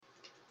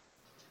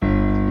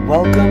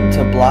Welcome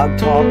to Blog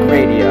Talk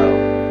Radio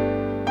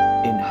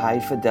in high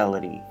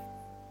fidelity.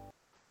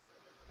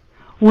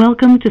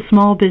 Welcome to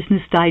Small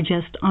Business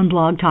Digest on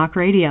Blog Talk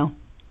Radio.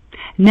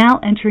 Now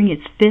entering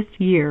its 5th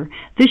year,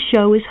 this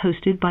show is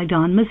hosted by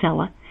Don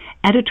Mazzella,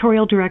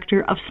 Editorial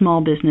Director of Small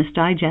Business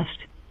Digest.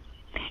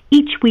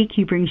 Each week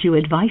he brings you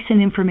advice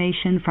and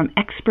information from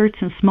experts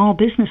and small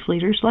business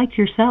leaders like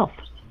yourself.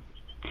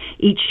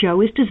 Each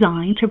show is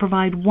designed to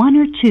provide one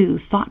or two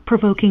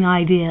thought-provoking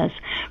ideas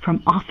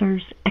from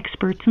authors,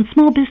 experts, and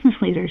small business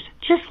leaders,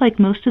 just like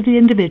most of the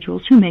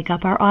individuals who make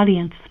up our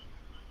audience.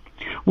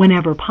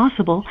 Whenever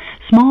possible,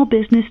 Small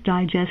Business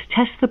Digest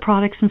tests the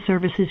products and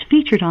services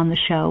featured on the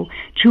show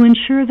to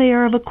ensure they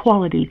are of a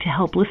quality to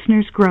help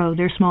listeners grow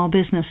their small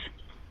business.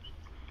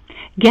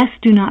 Guests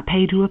do not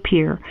pay to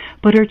appear,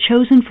 but are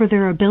chosen for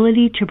their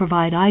ability to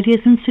provide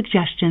ideas and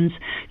suggestions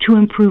to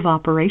improve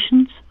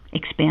operations,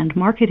 expand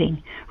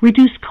marketing,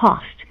 reduce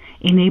cost,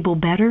 enable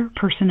better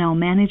personnel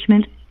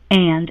management,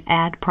 and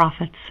add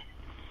profits.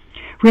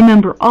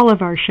 Remember, all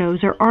of our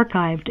shows are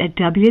archived at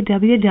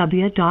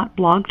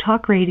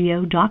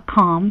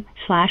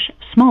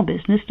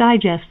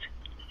www.blogtalkradio.com/smallbusinessdigest.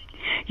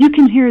 You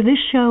can hear this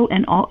show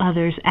and all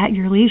others at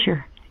your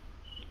leisure.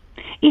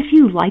 If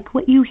you like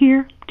what you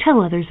hear,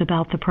 tell others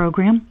about the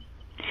program.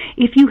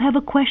 If you have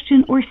a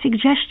question or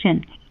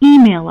suggestion,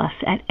 email us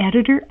at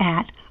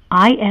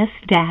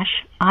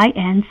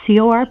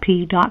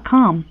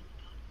editor@is-incorp.com.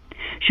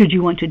 Should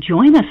you want to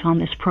join us on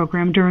this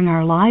program during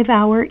our live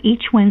hour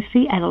each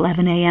Wednesday at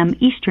 11 a.m.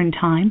 Eastern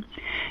Time,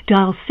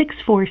 dial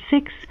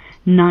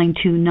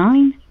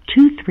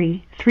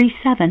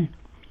 646-929-2337.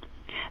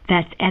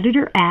 That's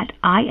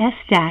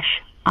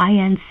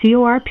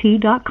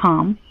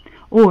editor@is-incorp.com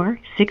or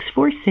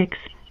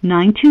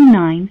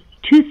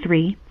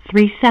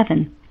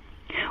 646-929-2337.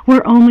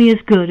 We're only as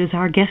good as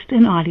our guest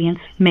and audience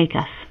make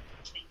us.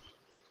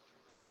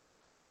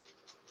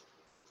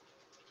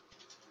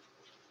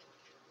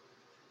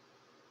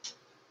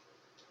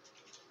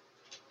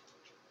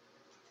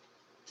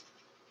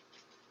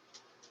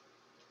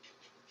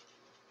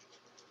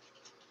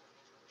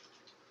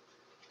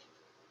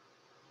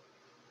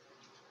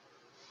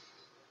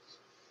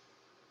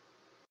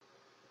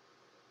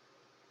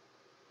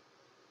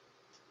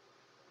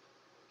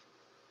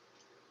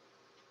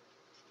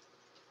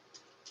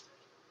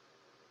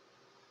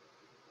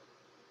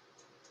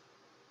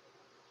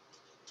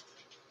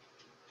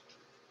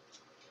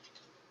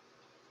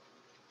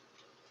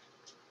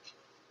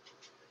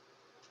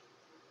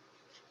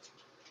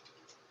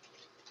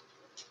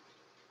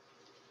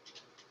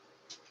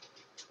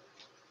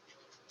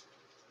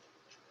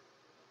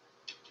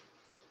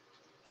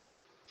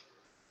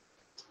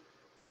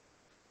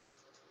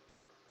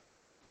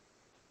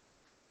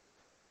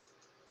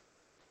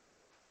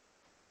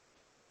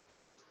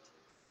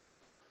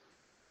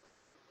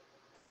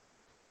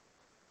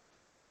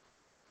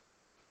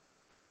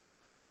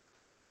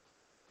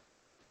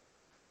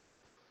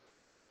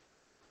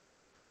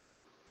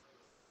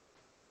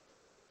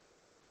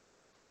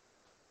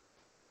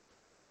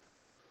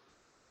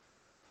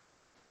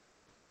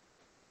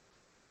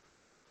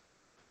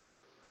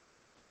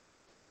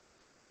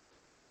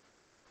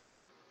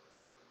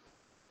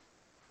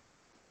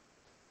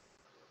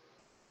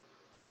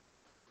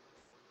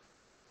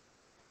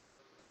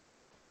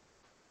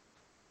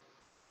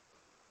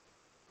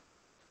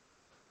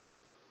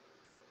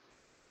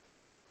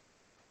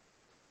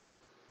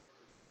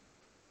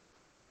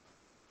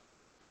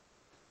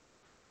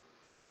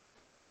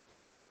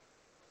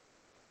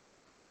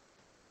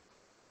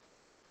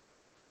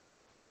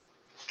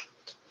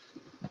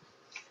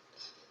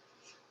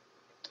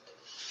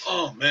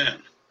 Oh,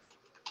 man.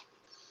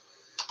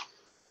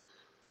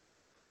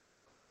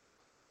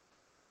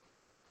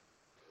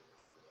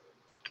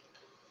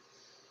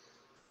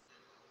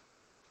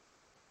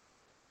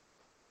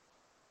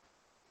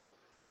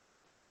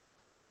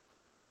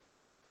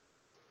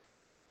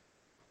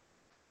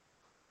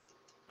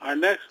 Our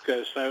next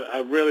guest,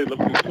 I'm really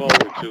looking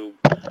forward to,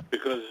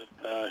 because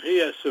he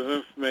has some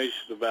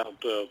information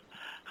about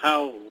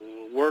how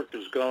work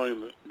is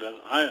going that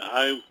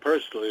I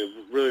personally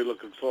am really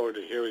looking forward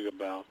to hearing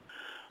about.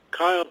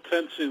 Kyle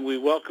Tensing, we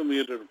welcome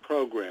you to the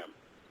program.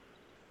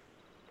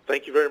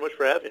 Thank you very much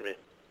for having me.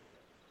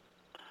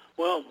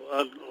 Well,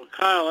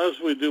 Kyle, as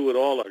we do with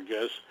all our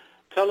guests,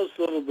 tell us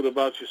a little bit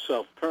about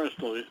yourself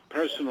personally,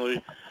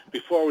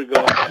 before we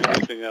go into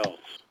anything else.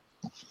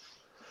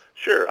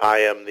 Sure. I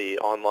am the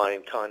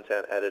online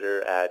content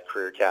editor at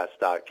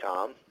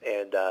CareerCast.com,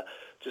 and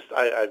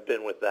I've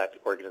been with that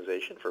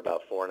organization for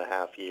about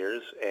 4.5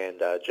 years,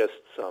 and just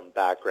some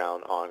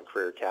background on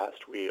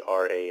CareerCast. We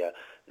are a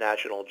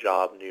national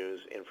job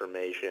news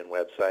information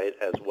website,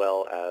 as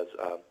well as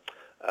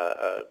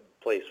a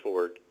place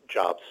for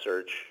job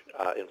search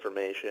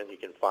information. You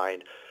can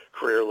find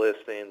career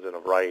listings in a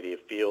variety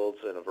of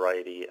fields and a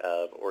variety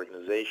of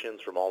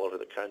organizations from all over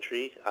the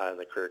country in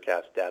the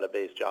CareerCast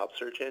database job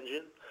search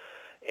engine.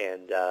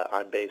 And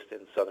I'm based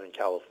in Southern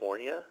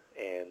California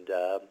and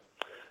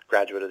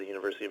graduate of the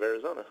University of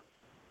Arizona.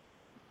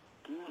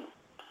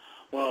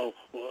 Well,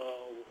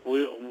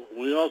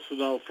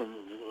 also know from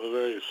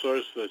various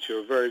sources that you're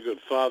a very good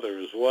father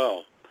as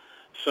well.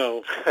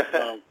 So,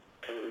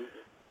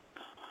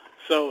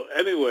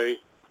 anyway,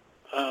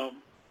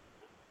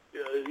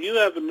 you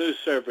have a new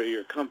survey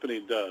your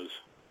company does.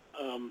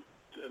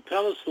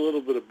 Tell us a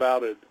little bit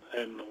about it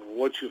and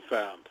what you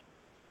found.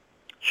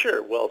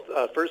 Sure. Well,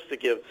 first to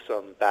give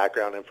some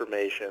background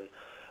information,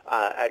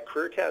 at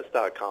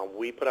CareerCast.com,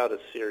 we put out a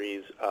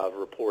series of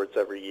reports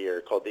every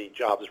year called the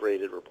Jobs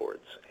Rated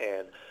Reports.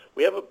 And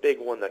we have a big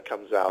one that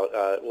comes out,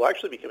 will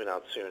actually be coming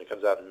out soon. It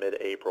comes out in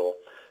mid-April,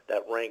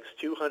 that ranks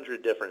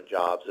 200 different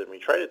jobs. And we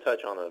try to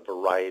touch on a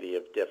variety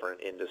of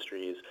different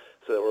industries.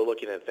 So that we're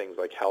looking at things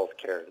like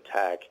healthcare and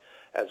tech,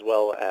 as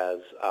well as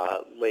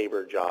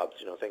labor jobs,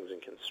 things in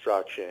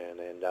construction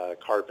and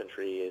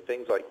carpentry,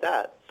 things like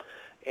that.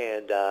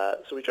 And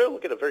so we try to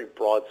look at a very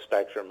broad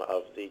spectrum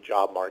of the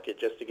job market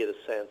just to get a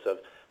sense of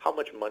how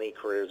much money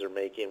careers are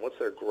making, what's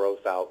their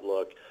growth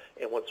outlook,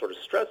 and what sort of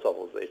stress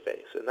levels they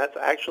face. And that's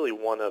actually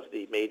one of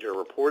the major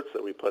reports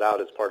that we put out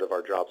as part of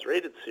our Jobs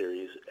Rated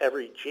series.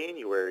 Every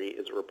January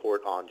is a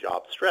report on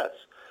job stress.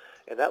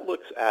 And that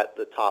looks at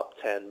the top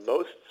 10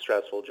 most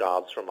stressful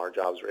jobs from our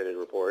Jobs Rated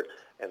report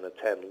and the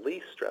 10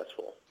 least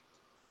stressful.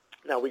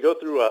 Now, we go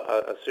through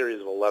a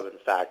series of 11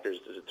 factors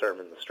to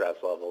determine the stress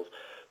levels.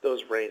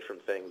 Those range from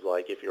things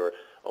like if your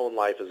own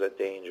life is at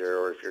danger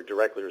or if you're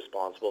directly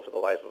responsible for the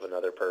life of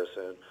another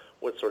person,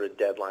 what sort of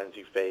deadlines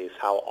you face,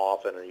 how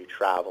often are you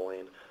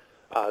traveling,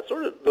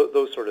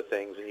 those sort of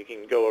things. And you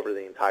can go over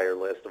the entire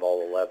list of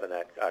all 11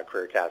 at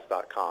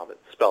CareerCast.com.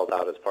 It's spelled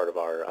out as part of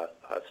our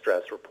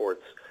stress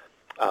reports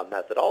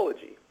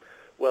methodology.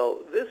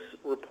 Well, this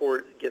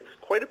report gets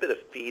quite a bit of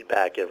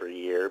feedback every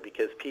year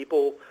because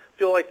people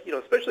feel like,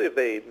 especially if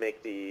they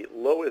make the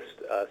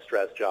lowest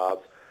stress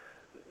jobs,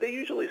 they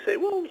usually say,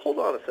 well, hold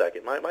on a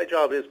second, my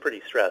job is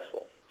pretty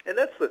stressful. And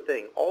that's the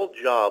thing. All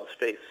jobs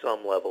face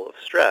some level of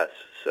stress.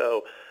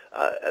 So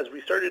as we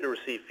started to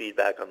receive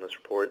feedback on this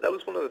report, that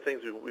was one of the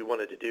things we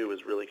wanted to do,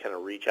 was really kind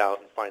of reach out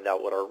and find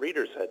out what our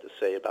readers had to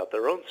say about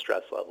their own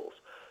stress levels.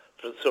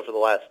 So for the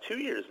last 2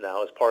 years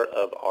now, as part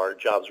of our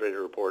Jobs Rated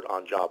report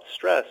on job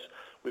stress,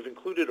 we've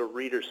included a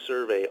reader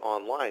survey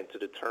online to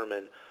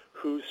determine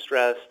who's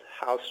stressed,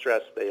 how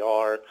stressed they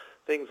are,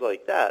 things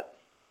like that.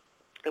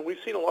 And we've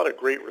seen a lot of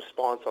great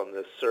response on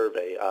this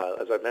survey.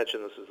 As I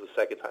mentioned, this is the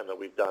second time that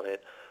we've done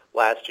it.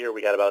 Last year,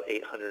 we got about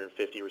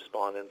 850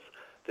 respondents.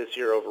 This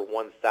year, over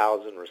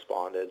 1,000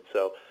 responded.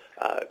 So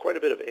quite a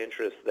bit of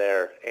interest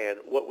there. And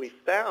what we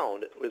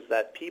found was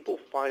that people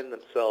find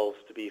themselves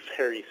to be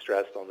very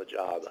stressed on the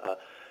job.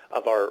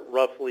 Of our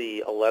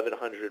roughly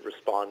 1,100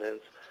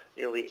 respondents,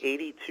 nearly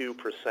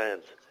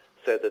 82%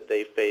 said that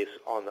they face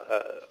on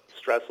a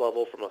stress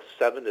level from a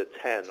 7 to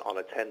 10 on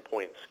a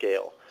 10-point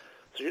scale.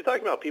 So you're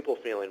talking about people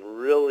feeling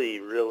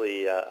really,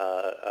 really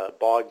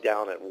bogged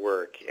down at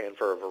work, and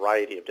for a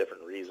variety of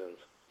different reasons.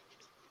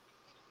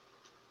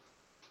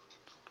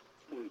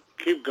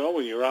 Keep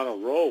going. You're on a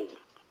roll.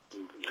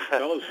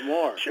 Tell us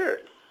more.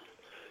 Sure.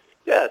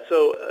 Yeah,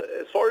 so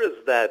as far as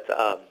that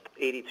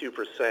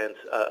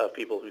 82% of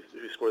people who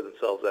score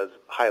themselves as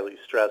highly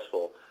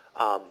stressful,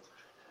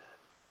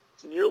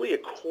 nearly a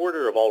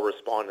quarter of all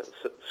respondents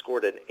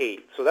scored an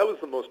 8. So that was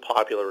the most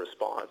popular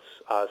response.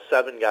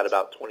 7 got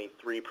about 23%.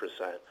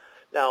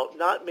 Now,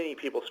 not many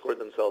people scored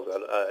themselves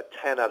at a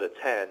 10 out of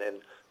 10,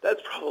 and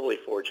that's probably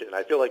fortunate.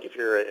 I feel like if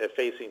you're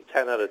facing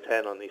 10 out of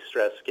 10 on the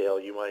stress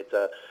scale, you might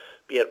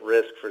be at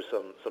risk for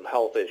some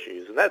health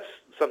issues. And that's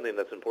something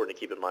that's important to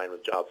keep in mind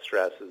with job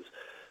stress, is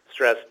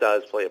stress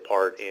does play a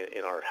part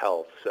in our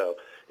health. So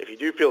if you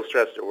do feel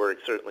stressed at work,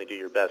 certainly do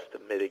your best to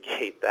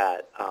mitigate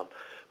that.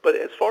 But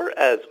as far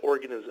as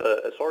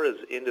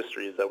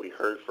industries that we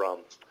heard from,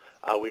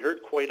 we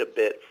heard quite a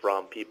bit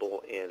from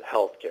people in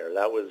healthcare.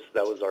 That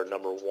was our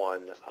number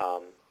one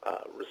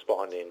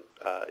responding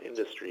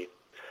industry,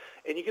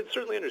 and you can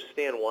certainly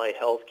understand why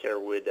healthcare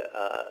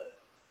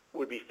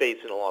would be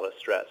facing a lot of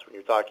stress when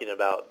you're talking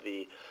about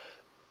the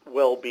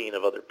well-being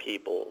of other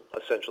people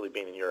essentially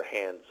being in your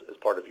hands as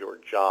part of your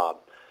job.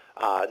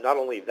 Not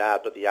only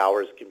that, but the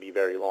hours can be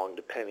very long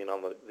depending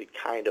on the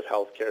kind of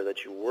healthcare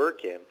that you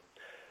work in.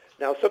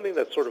 Now, something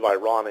that's sort of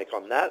ironic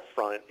on that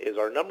front is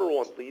our number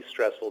one least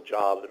stressful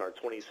job in our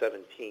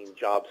 2017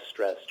 Jobs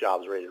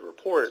Rated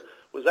report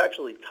was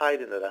actually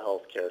tied into the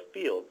healthcare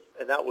field,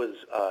 and that was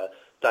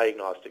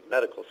diagnostic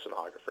medical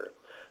sonographer.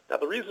 Now,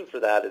 the reason for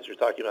that is you're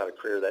talking about a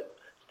career that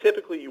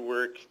typically you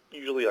work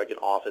usually like in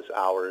office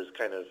hours,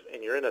 kind of,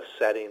 and you're in a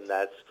setting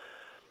that's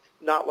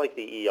not like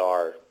the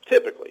ER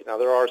typically. Now,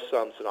 there are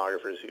some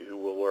sonographers who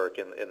will work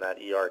in that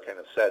ER kind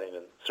of setting,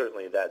 and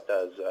certainly that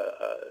does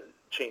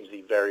change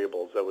the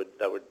variables that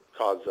would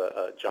cause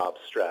a job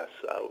stress,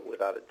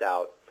 without a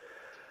doubt.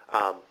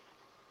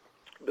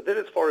 But then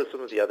as far as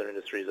some of the other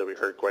industries that we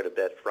heard quite a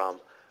bit from,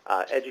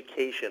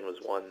 education was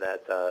one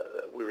that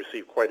we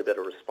received quite a bit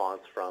of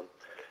response from.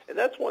 And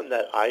that's one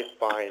that I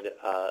find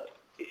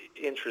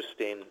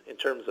interesting in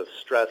terms of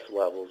stress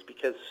levels,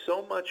 because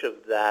so much of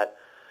that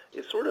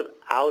is sort of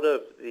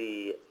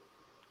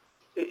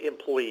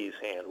employee's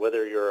hand,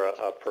 whether you're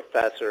a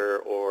professor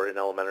or an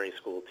elementary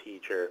school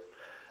teacher.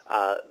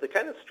 The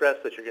kind of stress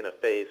that you're going to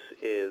face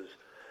is,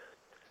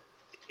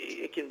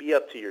 it can be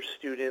up to your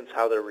students,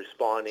 how they're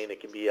responding.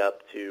 It can be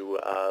up to,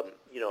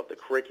 if the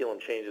curriculum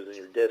changes in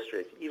your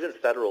district. Even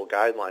federal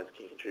guidelines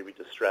can contribute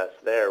to stress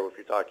there if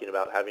you're talking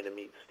about having to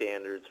meet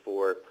standards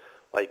for,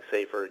 like,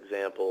 say, for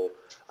example,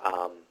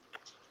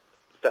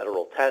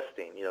 federal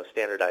testing,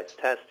 standardized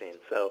testing.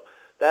 So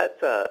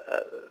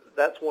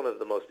that's one of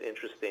the most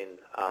interesting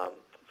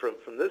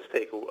from this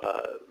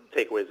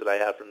takeaways that I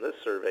have from this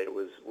survey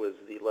was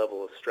the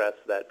level of stress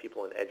that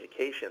people in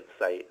education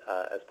cite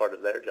as part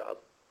of their job.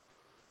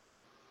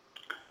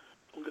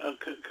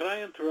 Can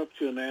I interrupt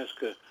you and ask,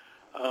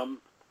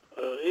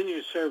 in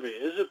your survey,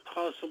 is it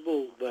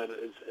possible that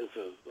it's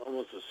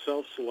almost a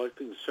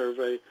self-selecting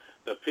survey,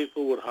 that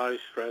people with high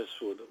stress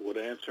would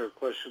answer a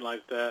question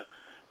like that,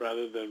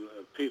 rather than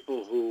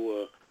people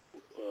who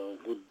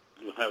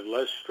have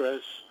less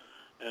stress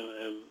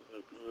and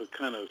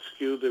kind of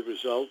skew the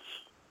results?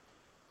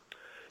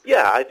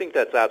 Yeah, I think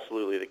that's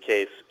absolutely the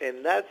case,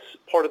 and that's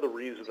part of the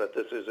reason that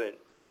this isn't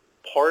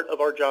part of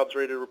our jobs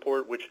rated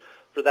report, which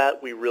for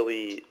that we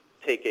really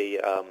take a,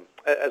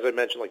 as I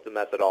mentioned, like the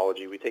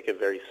methodology, we take a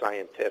very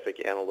scientific,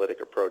 analytic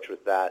approach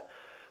with that.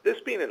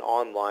 This being an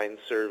online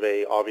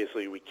survey,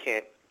 obviously we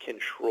can't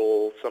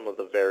control some of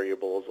the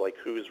variables like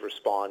who's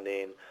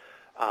responding.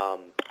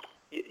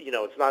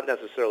 It's not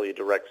necessarily a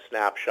direct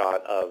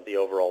snapshot of the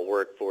overall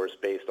workforce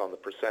based on the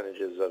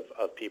percentages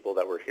of people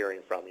that we're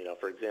hearing from.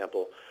 For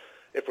example,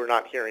 if we're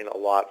not hearing a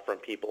lot from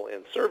people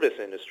in service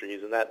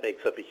industries, and that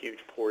makes up a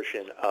huge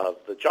portion of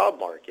the job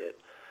market.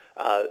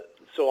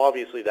 So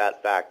obviously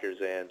that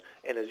factors in.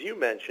 And as you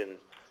mentioned,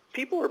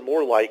 people are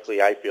more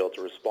likely, I feel,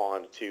 to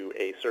respond to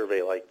a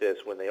survey like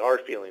this when they are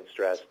feeling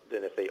stressed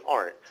than if they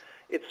aren't.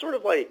 It's sort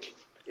of like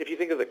if you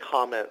think of the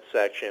comment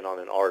section on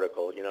an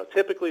article,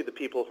 typically the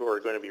people who are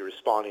going to be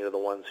responding are the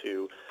ones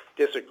who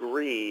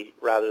disagree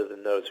rather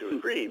than those who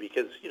agree,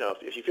 because,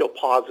 if you feel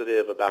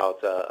positive about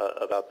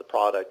the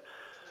product,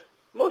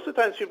 most of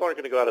the times people aren't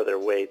going to go out of their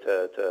way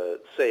to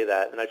say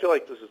that. And I feel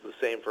like this is the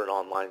same for an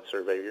online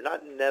survey. You're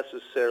not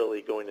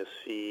necessarily going to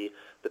see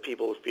the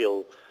people who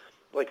feel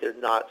like they're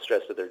not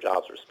stressed at their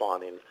jobs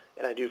responding.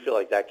 And I do feel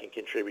like that can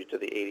contribute to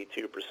the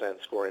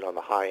 82% scoring on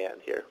the high end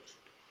here.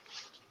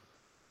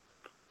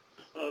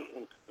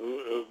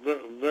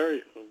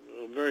 Very,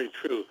 very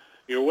true.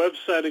 Your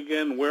website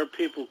again, where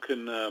people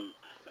can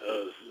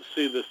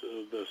see the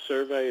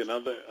survey and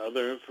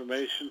other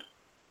information?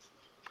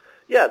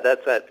 Yeah,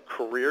 that's at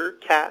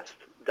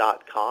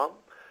careercast.com.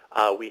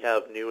 We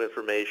have new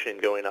information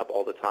going up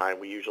all the time.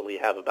 We usually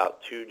have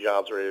about 2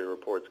 jobs-rated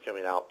reports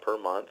coming out per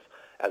month.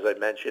 As I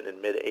mentioned, in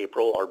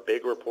mid-April, our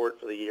big report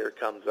for the year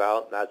comes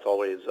out, and that's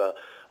always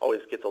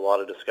gets a lot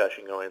of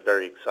discussion going.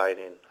 Very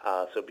exciting.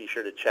 So be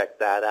sure to check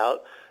that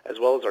out, as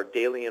well as our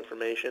daily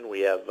information.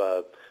 We have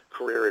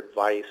career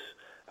advice,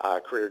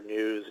 career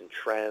news, and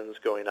trends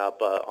going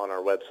up on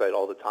our website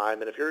all the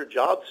time. And if you're a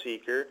job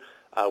seeker,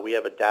 we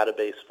have a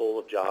database full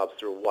of jobs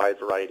through a wide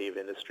variety of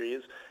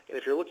industries. And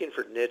if you're looking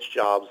for niche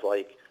jobs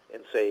like,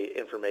 and say,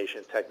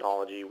 information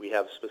technology, we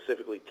have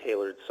specifically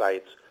tailored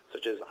sites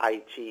such as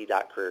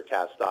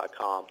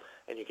it.careercast.com.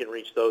 And you can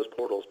reach those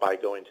portals by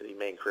going to the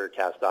main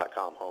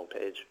careercast.com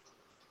homepage.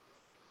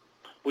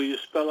 Will you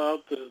spell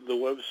out the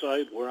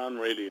website? We're on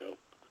radio.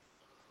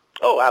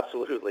 Oh,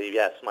 absolutely.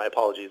 Yes, my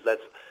apologies.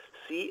 That's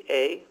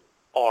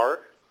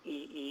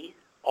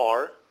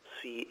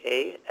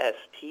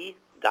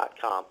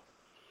careercast.com.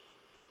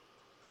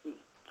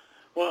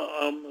 Well,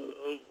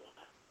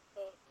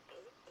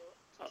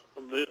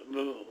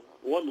 the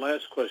one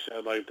last question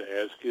I'd like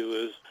to ask you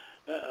is,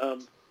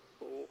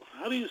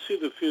 how do you see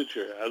the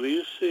future? Do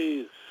you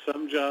see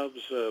some jobs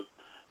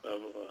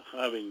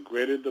having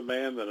greater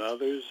demand than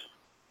others?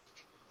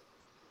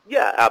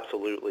 Yeah,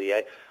 absolutely.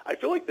 I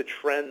feel like the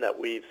trend that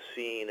we've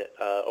seen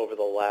over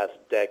the last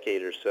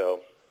decade or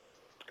so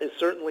is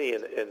certainly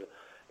an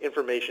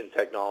information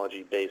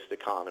technology-based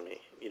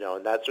economy,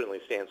 and that certainly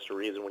stands to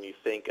reason when you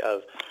think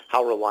of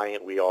how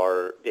reliant we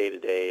are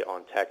day-to-day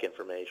on tech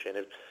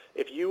information.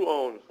 If you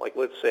own, like,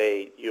 let's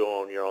say you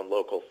own your own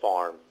local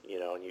farm,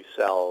 and you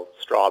sell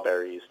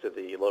strawberries to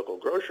the local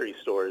grocery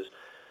stores,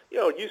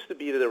 it used to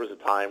be that there was a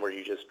time where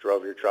you just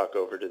drove your truck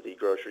over to the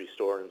grocery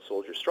store and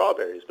sold your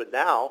strawberries. But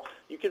now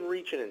you can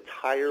reach an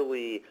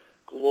entirely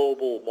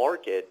global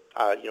market,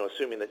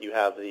 assuming that you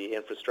have the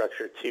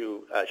infrastructure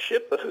to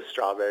ship those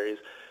strawberries.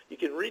 You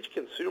can reach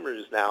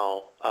consumers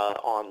now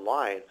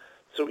online.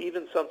 So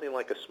even something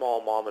like a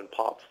small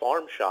mom-and-pop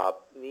farm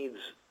shop needs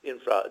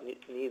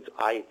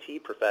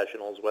IT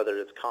professionals, whether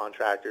it's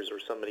contractors or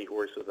somebody who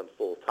works with them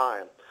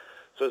full-time.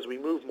 So as we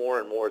move more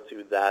and more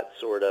to that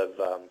sort of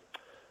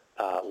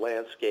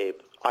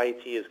landscape,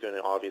 IT is going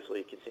to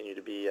obviously continue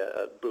to be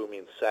a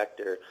booming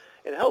sector,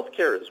 and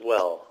healthcare as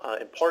well,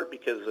 in part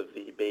because of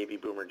the baby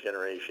boomer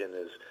generation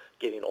is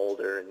getting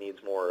older and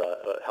needs more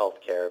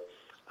healthcare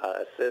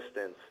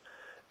assistance.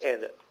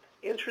 And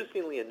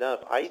interestingly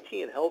enough, IT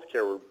and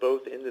healthcare were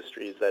both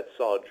industries that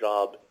saw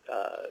job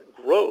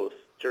growth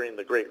during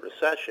the Great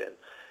Recession,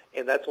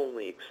 and that's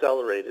only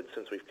accelerated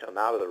since we've come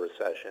out of the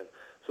recession.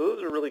 So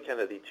those are really kind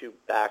of the two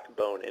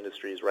backbone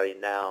industries right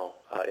now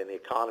in the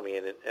economy,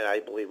 and I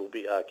believe will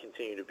be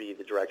continue to be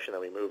the direction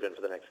that we move in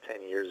for the next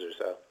 10 years or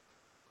so.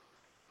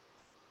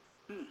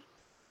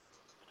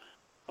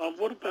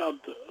 What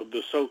about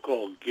the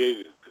so-called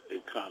gig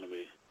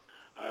economy?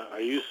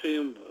 Are you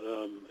seeing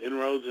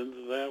inroads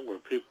into that where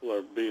people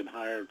are being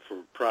hired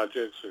for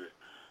projects or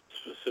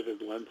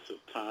specific lengths of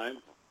time?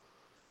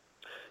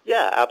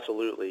 Yeah,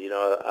 absolutely. You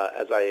know,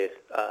 as I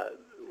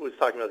was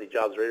talking about the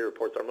jobs radar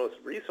reports, our most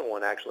recent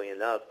one,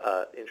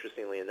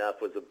 interestingly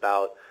enough, was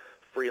about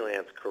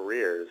freelance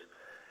careers,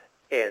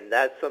 and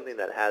that's something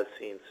that has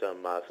seen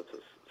some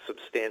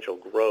substantial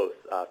growth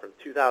from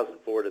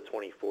 2004 to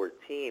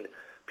 2014.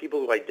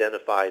 People who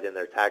identified in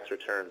their tax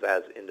returns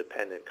as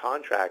independent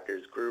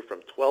contractors grew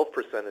from 12%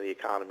 of the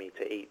economy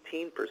to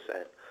 18%.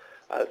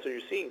 So you're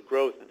seeing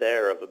growth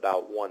there of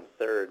about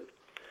one-third.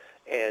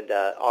 And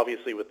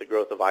obviously with the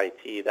growth of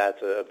IT,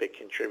 that's a big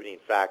contributing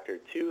factor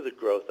to the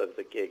growth of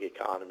the gig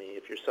economy.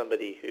 If you're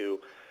somebody who,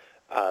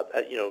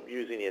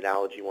 using the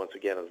analogy once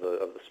again of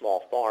the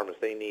small farm, if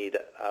they need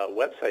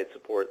website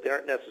support, they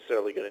aren't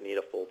necessarily going to need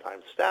a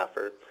full-time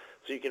staffer.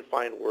 So you can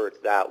find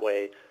work that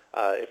way.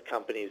 If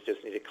companies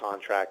just need to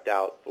contract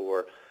out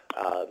for,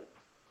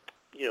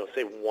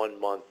 say 1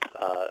 month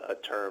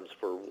terms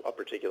for a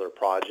particular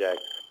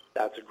project,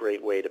 that's a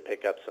great way to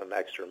pick up some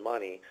extra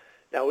money.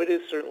 Now, it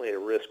is certainly a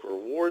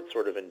risk-reward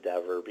sort of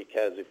endeavor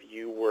because if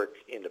you work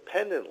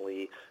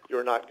independently,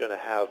 you're not going to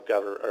have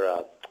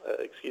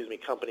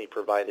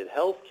company-provided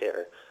health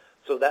care.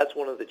 So that's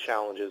one of the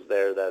challenges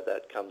there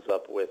that comes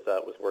up with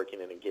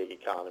working in a gig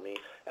economy,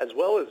 as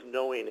well as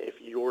knowing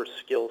if your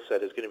skill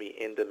set is going to be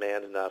in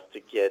demand enough to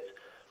get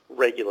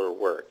regular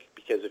work.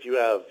 Because if you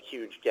have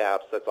huge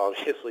gaps, that's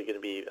obviously going to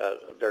be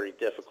very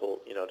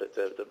difficult,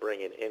 to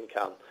bring in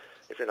income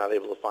if you're not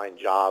able to find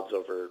jobs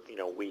over,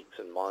 weeks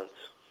and months.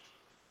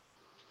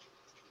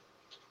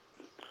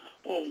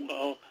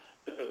 Well,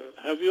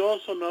 have you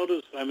also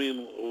noticed,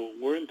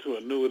 we're into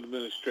a new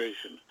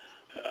administration.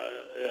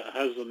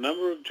 Has the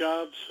number of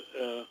jobs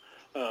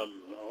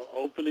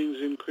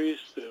openings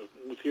increased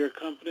with your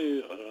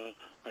company?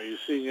 Are you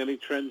seeing any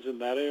trends in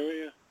that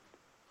area?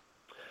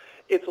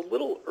 It's a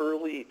little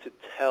early to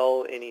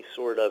tell any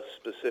sort of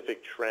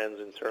specific trends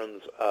in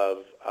terms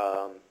of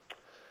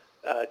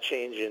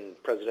change in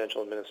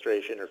presidential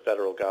administration or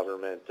federal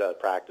government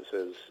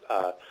practices,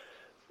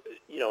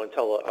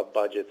 until a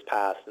budget's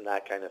passed and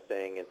that kind of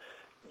thing. And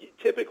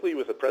typically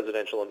with a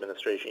presidential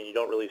administration, you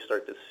don't really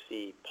start to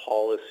see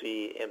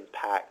policy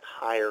impact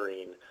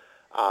hiring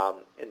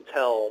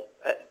until,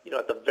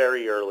 at the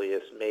very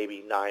earliest,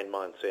 maybe 9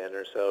 months in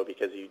or so,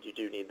 because you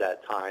do need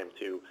that time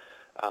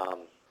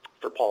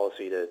for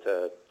policy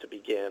to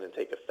begin and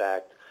take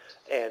effect.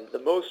 And the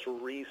most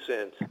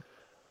recent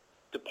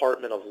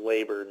Department of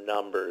Labor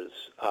numbers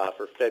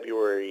for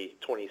February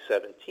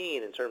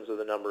 2017 in terms of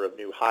the number of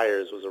new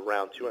hires was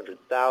around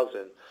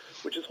 200,000,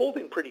 which is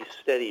holding pretty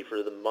steady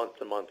for the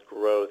month-to-month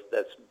growth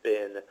that's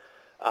been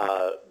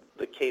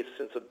the case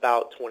since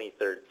about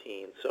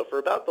 2013. So for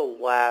about the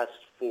last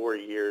 4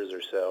 years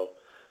or so,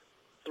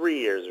 3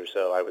 years or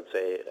so, I would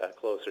say,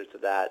 closer to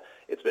that,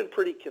 it's been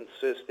pretty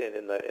consistent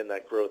in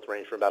that growth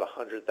range from about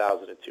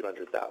 100,000 to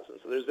 200,000.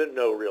 So there's been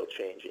no real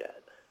change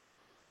yet.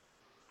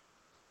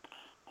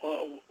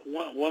 Well,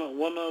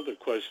 one other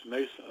question.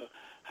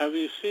 Have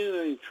you seen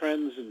any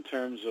trends in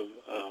terms of,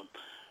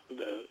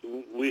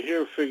 we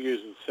hear figures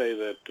that say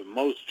that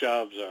most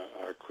jobs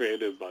are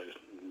created by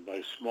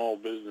small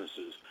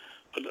businesses,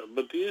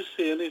 but do you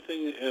see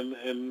anything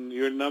in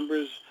your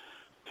numbers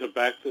to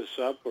back this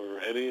up or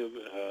any of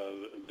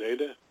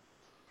data?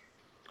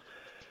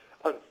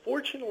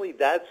 Unfortunately,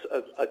 that's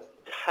a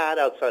tad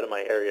outside of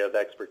my area of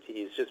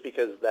expertise, just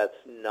because that's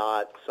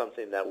not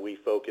something that we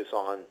focus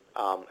on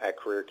at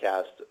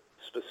CareerCast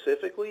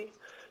specifically.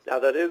 Now,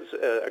 that is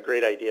a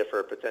great idea for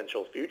a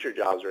potential future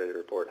jobs radar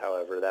report.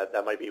 However,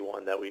 that might be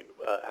one that we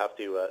have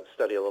to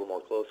study a little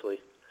more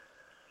closely.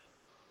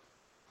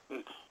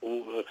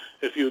 Well,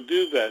 if you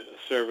do that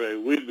survey,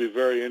 we'd be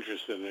very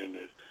interested in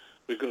it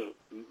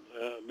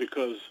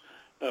because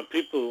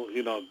people,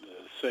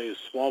 say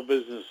small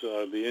business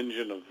are the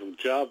engine of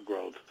job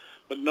growth,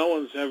 but no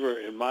one's ever,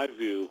 in my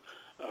view,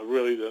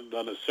 really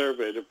done a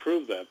survey to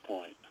prove that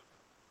point.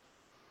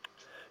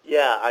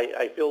 Yeah,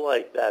 I feel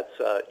like that's,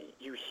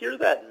 you hear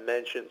that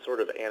mentioned sort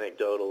of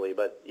anecdotally,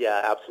 but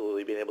yeah,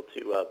 absolutely, being able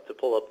to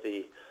pull up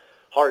the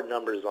hard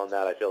numbers on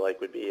that, I feel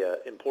like would be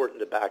important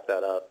to back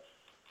that up.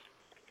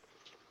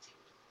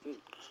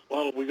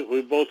 Well,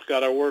 we both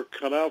got our work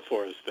cut out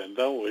for us then,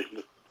 don't we,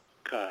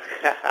 Kyle?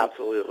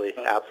 Absolutely.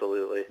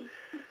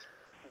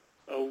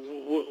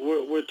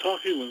 We're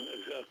talking with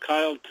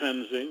Kyle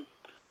Tenzing.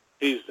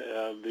 He's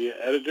the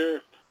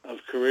editor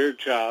of Career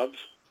Jobs.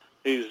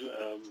 He's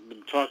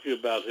been talking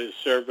about his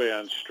survey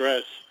on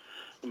stress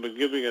and been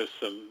giving us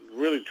some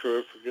really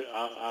terrific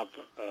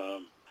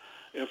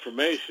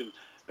information.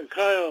 And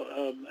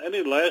Kyle,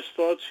 any last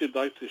thoughts you'd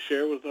like to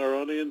share with our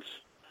audience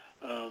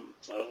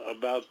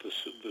about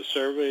the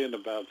survey and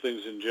about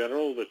things in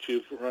general that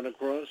you've run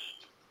across?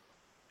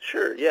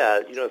 Sure,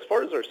 yeah. As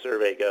far as our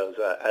survey goes,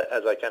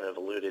 as I kind of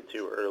alluded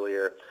to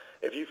earlier,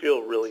 if you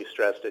feel really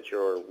stressed at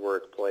your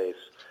workplace,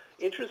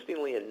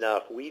 interestingly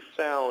enough, we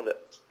found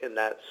in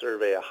that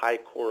survey a high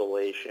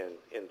correlation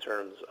in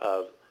terms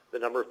of the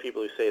number of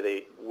people who say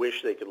they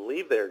wish they could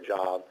leave their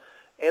job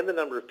and the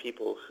number of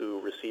people who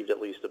received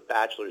at least a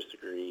bachelor's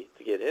degree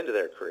to get into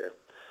their career.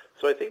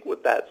 So I think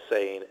what that's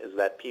saying is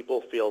that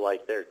people feel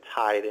like they're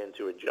tied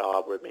into a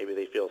job where maybe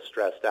they feel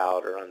stressed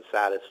out or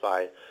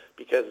unsatisfied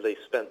because they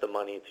spent the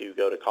money to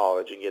go to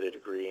college and get a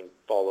degree and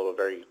follow a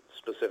very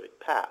specific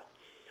path.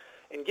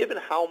 And given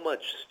how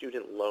much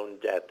student loan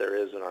debt there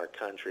is in our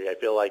country, I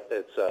feel like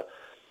that's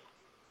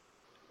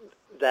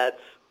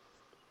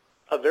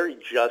a very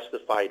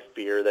justified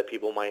fear that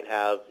people might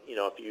have.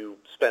 If you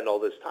spend all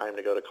this time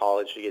to go to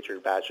college to get your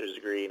bachelor's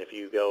degree, and if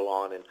you go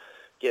on and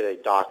get a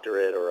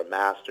doctorate or a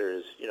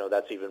master's,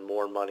 that's even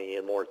more money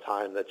and more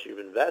time that you've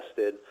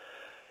invested.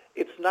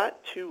 It's not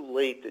too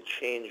late to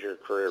change your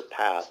career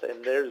path,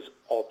 and there's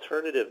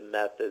alternative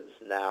methods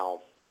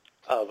now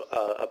of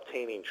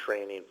obtaining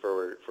training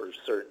for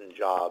certain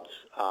jobs.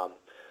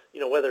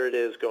 Whether it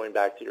is going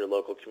back to your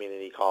local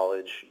community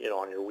college,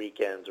 on your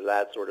weekends or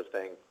that sort of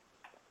thing,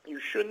 you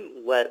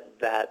shouldn't let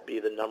that be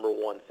the number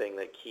one thing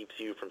that keeps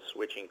you from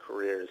switching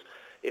careers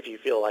if you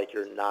feel like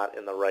you're not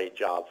in the right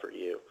job for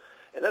you.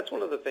 And that's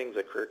one of the things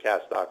at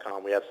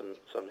CareerCast.com. We have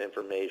some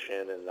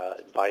information and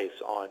advice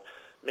on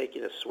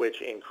making a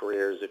switch in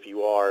careers if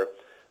you are,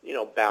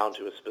 bound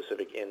to a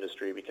specific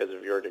industry because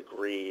of your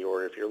degree,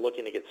 or if you're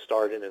looking to get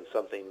started in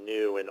something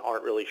new and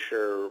aren't really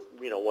sure,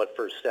 what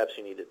first steps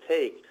you need to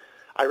take.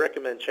 I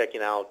recommend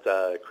checking out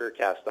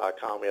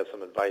CareerCast.com. We have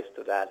some advice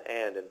to that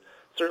end, and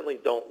certainly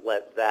don't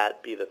let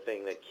that be the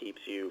thing that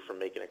keeps you from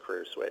making a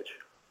career switch.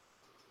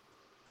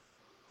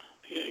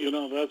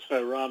 That's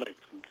ironic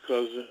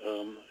because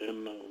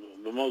in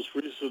the most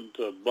recent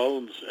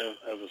Bones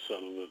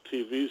episode of the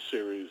TV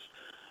series,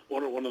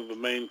 one of the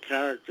main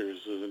characters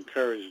is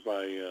encouraged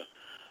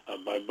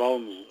by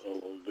Bones,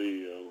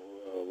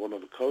 one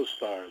of the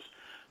co-stars,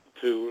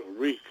 to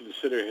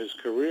reconsider his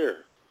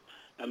career.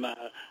 And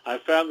I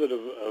found that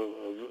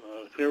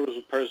here was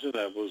a person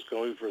that was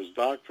going for his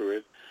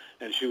doctorate,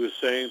 and she was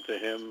saying to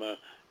him,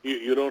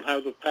 you don't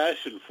have the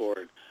passion for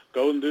it.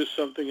 Go and do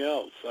something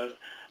else.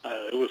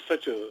 It was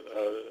such a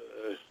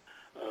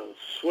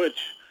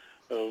switch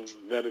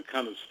that it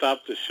kind of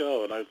stopped the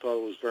show, and I thought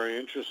it was very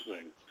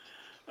interesting.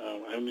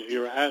 And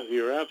you're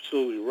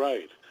absolutely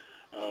right.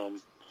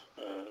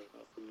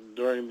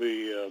 During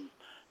the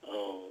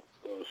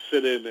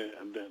sit-in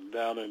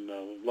down in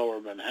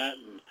Lower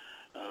Manhattan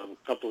a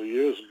couple of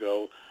years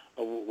ago,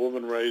 a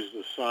woman raised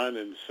a sign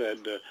and said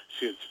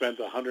she had spent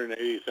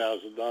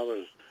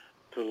 $180,000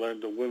 to learn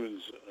the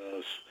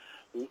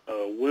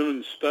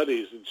women's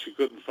studies, and she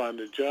couldn't find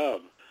a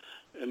job.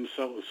 And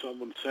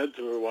someone said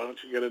to her, "Why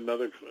don't you get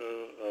another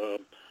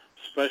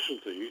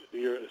specialty?"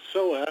 You're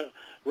so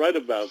right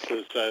about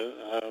this.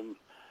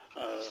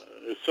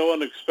 It's so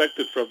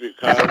unexpected from you,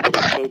 Kyle, but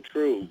it's so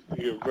true.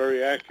 You're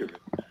very accurate.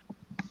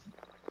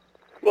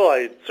 Well,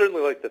 I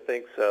certainly like to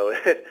think so.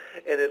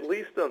 And at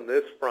least on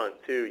this front,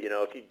 too,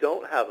 if you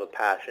don't have a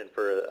passion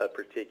for a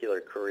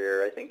particular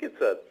career, I think if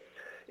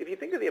you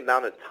think of the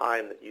amount of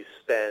time that you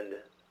spend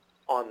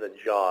on the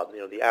job,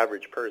 the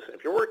average person,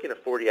 if you're working a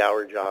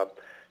 40-hour job,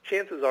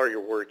 chances are you're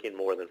working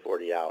more than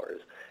 40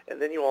 hours. And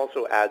then you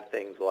also add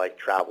things like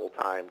travel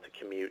time to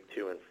commute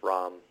to and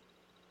from.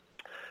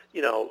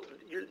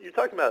 You're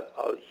talking about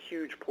a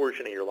huge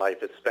portion of your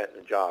life is spent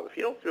in a job. If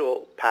you don't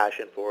feel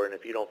passion for it, and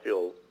if you don't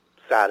feel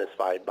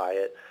satisfied by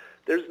it,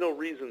 there's no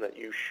reason that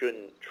you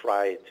shouldn't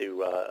try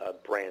to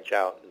branch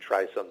out and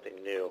try something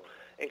new.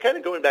 And kind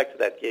of going back to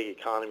that gig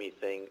economy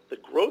thing, the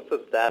growth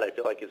of that I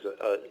feel like is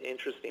an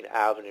interesting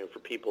avenue for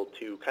people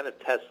to kind of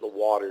test the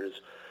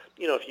waters.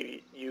 If you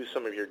use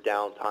some of your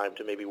downtime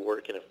to maybe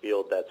work in a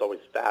field that's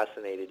always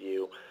fascinated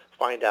you,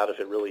 find out if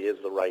it really is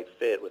the right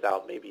fit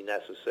without maybe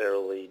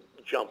necessarily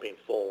jumping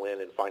full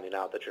in and finding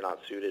out that you're not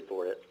suited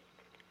for it.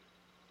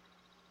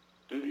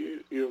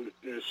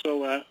 You're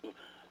so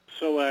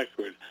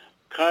accurate.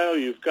 Kyle,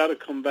 you've got to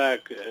come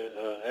back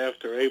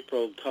after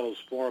April and tell us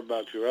more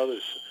about your other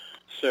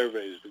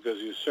surveys, because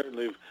you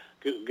certainly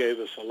gave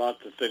us a lot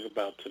to think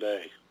about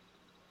today.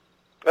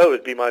 Oh,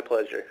 it'd be my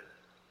pleasure.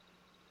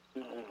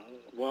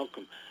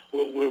 Welcome.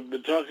 We've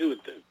been talking with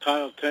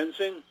Kyle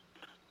Tensing.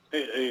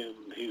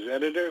 He's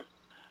editor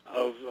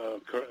of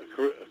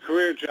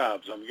Career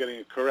Jobs. I'm getting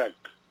it correct.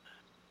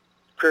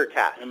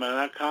 CareerCast. Am I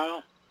not,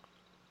 Kyle?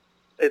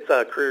 It's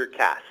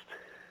CareerCast.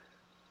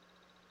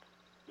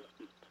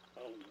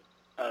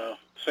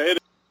 Say it.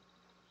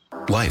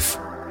 Life.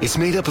 It's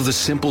made up of the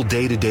simple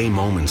day-to-day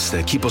moments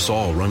that keep us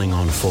all running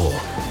on full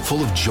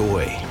of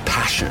joy,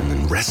 passion,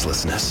 and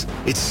restlessness.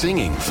 It's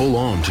singing full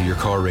on to your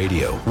car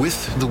radio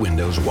with the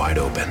windows wide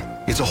open.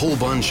 It's a whole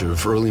bunch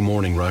of early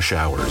morning rush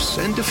hours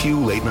and a few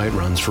late night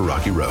runs for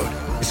Rocky Road.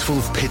 It's full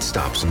of pit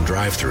stops and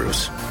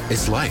drive-thrus.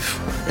 It's life,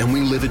 and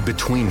we live it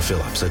between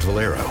fill-ups at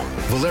Valero.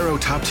 Valero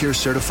top-tier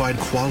certified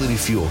quality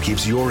fuel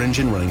keeps your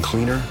engine running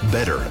cleaner,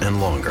 better,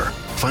 and longer.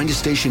 Find a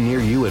station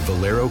near you at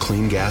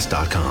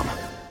ValeroCleanGas.com.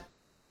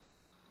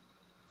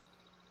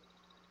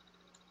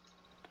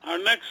 Our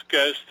next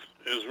guest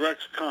is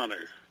Rex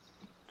Connors.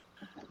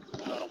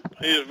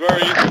 He is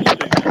very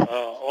interesting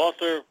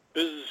author,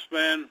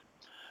 businessman,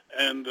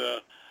 and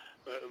the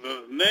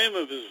name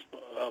of his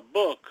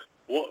book,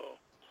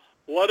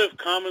 What If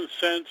Common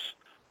Sense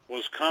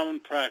Was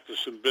Common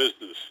Practice in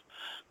Business?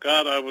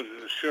 God, I would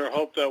sure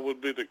hope that would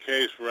be the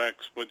case,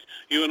 Rex, but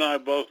you and I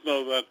both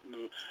know that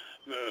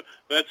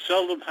that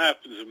seldom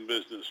happens in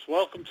business.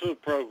 Welcome to the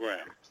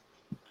program.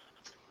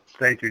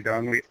 Thank you,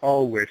 Don. We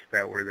all wish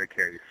that were the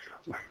case.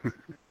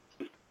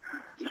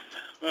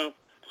 Well,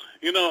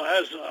 you know,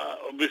 as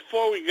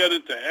before we get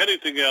into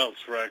anything else,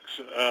 Rex,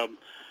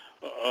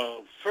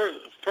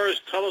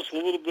 first tell us a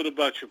little bit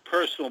about your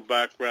personal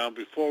background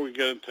before we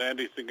get into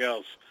anything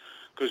else,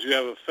 because you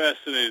have a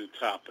fascinating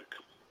topic.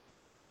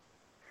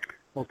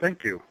 Well,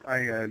 thank you.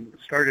 I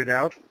started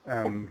out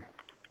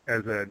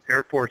as an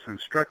Air Force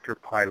instructor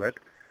pilot,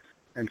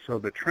 and so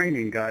the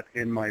training got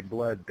in my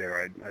blood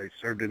there. I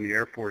served in the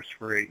Air Force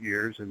for 8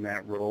 years in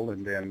that role,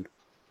 and then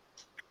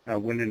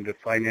went into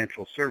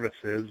financial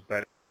services,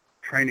 but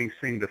training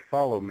seemed to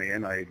follow me,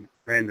 and I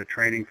ran the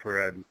training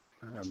for a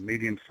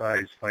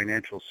medium-sized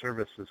financial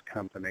services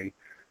company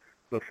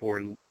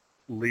before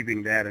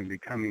leaving that and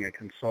becoming a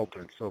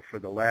consultant. So for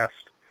the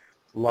last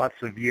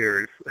lots of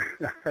years,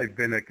 I've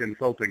been a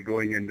consultant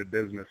going into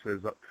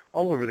businesses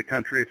all over the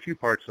country, a few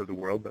parts of the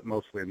world, but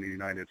mostly in the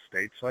United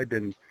States. So I've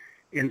been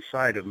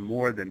inside of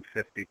more than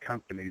 50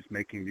 companies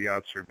making the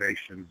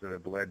observations that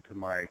have led to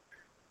my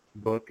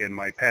book and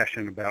my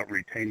passion about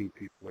retaining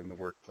people in the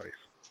workplace.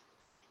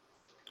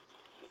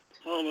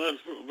 Well,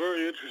 that's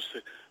very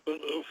interesting. But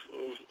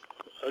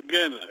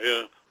again,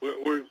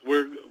 we're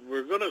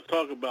going to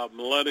talk about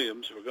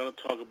millenniums. We're going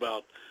to talk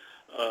about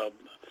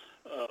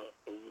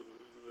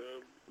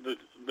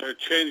they're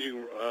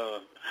changing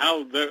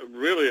how they're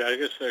really. I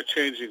guess they're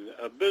changing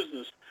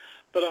business.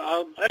 But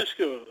I'll ask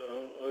you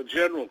a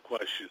general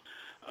question.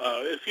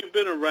 If you've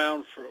been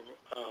around for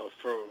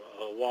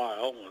a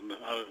while, and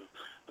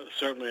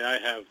certainly I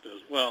have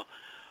as well.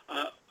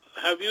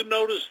 Have you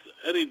noticed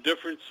any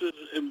differences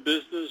in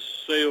business,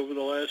 say, over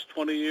the last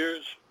 20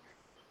 years?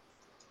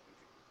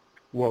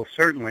 Well,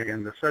 certainly,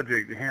 and the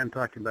subject at hand,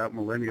 talking about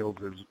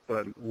millennials, is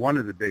one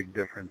of the big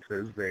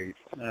differences.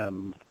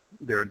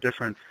 They're a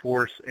different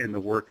force in the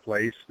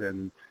workplace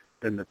than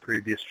the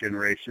previous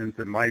generations.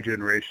 And my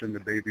generation, the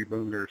baby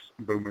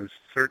boomers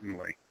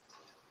certainly.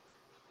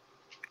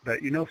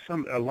 But you know,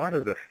 a lot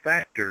of the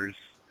factors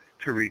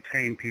to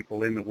retain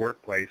people in the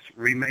workplace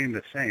remain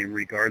the same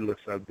regardless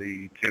of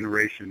the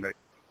generation that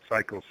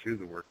cycles through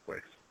the workplace.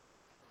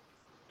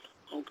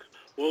 Okay.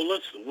 Well,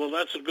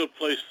 that's a good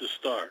place to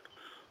start.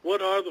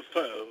 What are the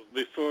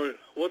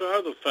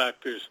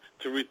factors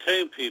to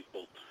retain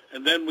people,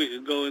 and then we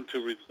can go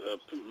into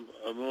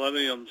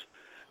millenniums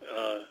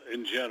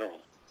in general.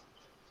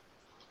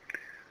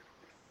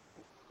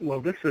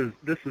 Well, this has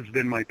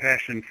been my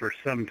passion for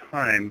some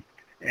time,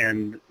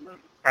 and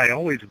I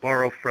always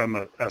borrow from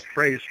a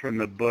phrase from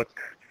the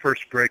book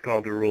First Break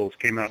All the Rules.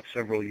 Came out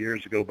several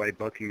years ago by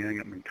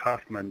Buckingham and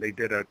Kaufman. They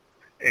did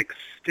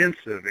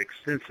extensive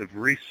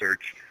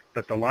research,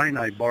 but the line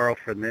I borrow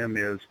from them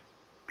is,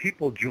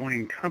 people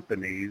join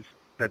companies,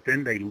 but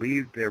then they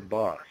leave their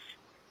boss.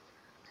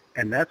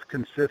 And that's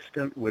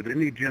consistent with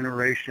any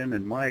generation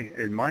in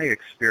my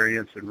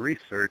experience and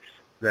research,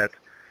 that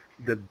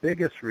the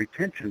biggest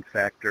retention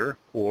factor,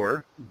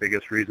 or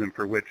biggest reason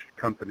for which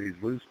companies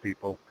lose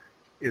people,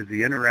 is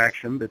the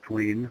interaction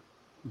between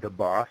the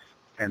boss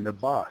and the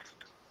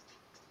bossed.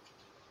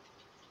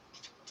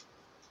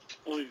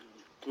 Well,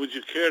 would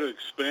you care to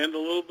expand a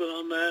little bit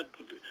on that?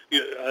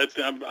 Yeah,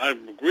 I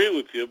agree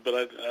with you, but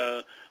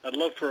I'd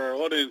love for our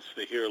audience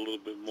to hear a little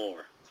bit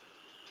more.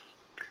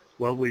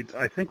 Well,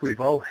 I think we've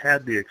all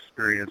had the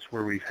experience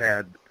where we've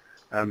had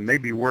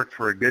maybe worked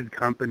for a good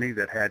company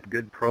that had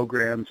good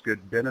programs,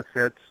 good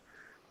benefits,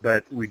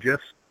 but we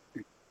just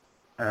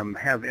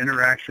have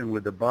interaction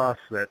with the boss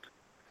that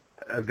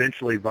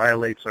eventually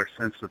violates our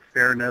sense of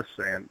fairness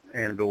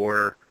and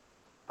or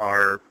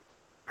our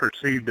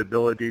perceived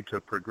ability to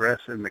progress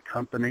in the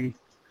company.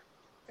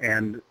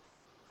 And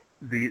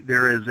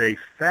there is a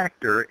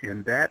factor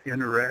in that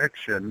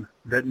interaction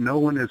that no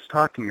one is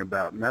talking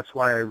about, and that's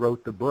why I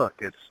wrote the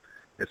book.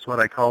 It's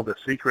what I call the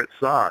secret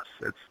sauce.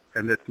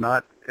 It's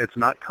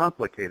not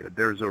complicated.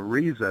 There's a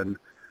reason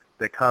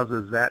that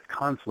causes that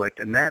conflict,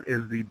 and that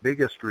is the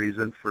biggest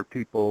reason for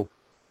people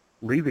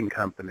leaving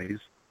companies.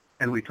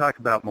 And we talk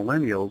about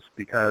millennials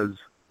because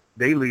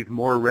they leave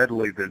more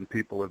readily than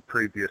people of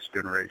previous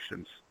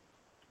generations.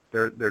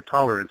 Their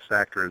tolerance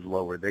factor is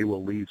lower. They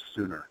will leave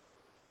sooner.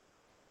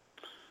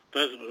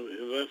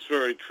 That's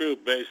very true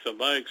based on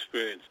my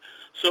experience.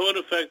 So in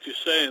effect, you're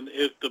saying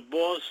if the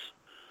boss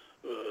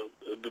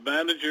the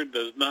manager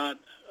does not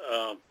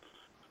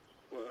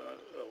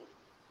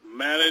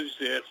manage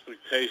the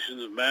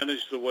expectations,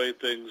 manage the way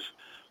things,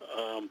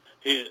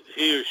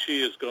 he or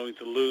she is going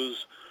to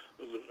lose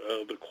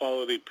the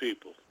quality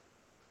people.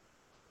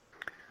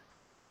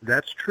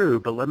 That's true,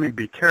 but let me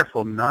be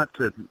careful not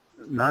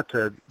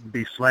to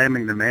be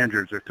slamming the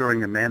managers or throwing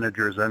the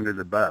managers under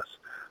the bus.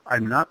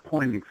 I'm not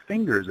pointing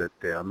fingers at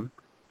them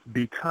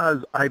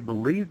because I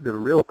believe the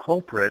real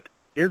culprit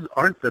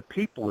aren't the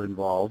people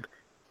involved,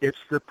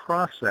 it's the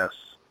process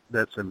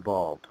that's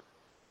involved.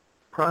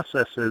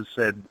 Processes,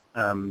 said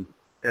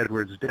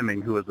Edwards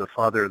Deming, who was the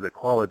father of the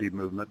quality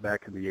movement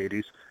back in the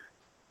 80s,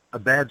 a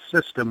bad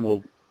system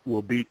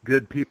will beat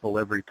good people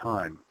every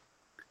time.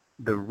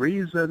 The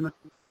reason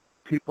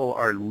people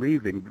are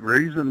leaving, the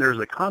reason there's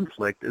a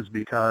conflict is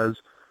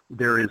because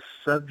there is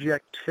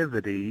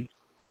subjectivity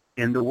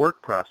in the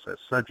work process.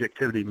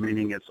 Subjectivity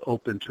meaning it's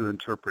open to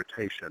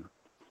interpretation.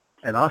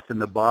 And often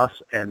the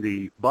boss and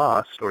the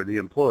boss or the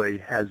employee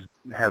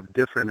have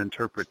different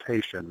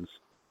interpretations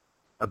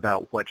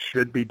about what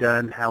should be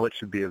done, how it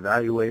should be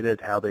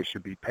evaluated, how they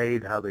should be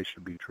paid, how they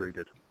should be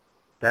treated.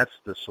 That's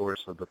the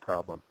source of the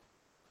problem.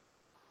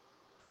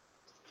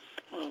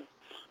 Well,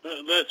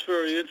 that's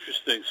very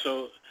interesting.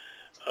 So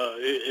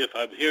if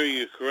I'm hearing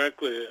you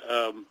correctly,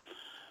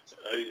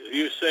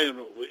 you're saying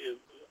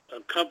a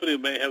company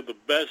may have the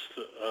best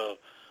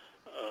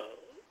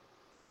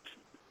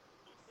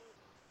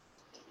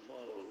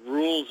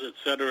rules,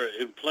 etc.,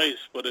 in place,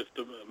 but if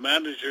the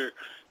manager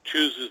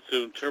chooses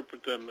to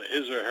interpret them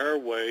his or her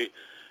way,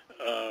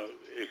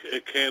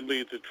 it can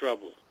lead to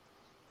trouble.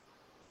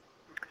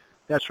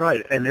 That's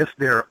right. And if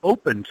they're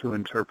open to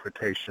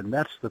interpretation,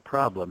 that's the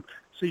problem.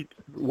 See,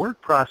 work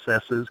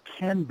processes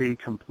can be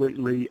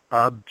completely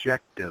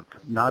objective,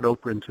 not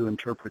open to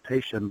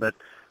interpretation, but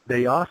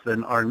they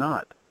often are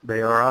not.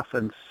 They are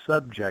often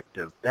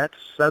subjective. That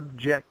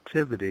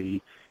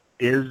subjectivity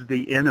is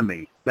the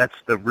enemy. That's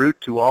the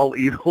root to all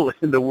evil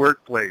in the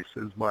workplace,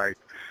 is my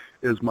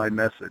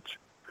message.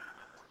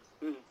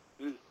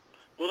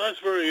 Well, that's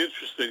very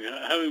interesting.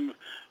 Having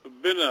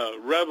been a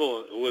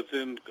rebel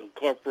within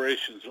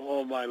corporations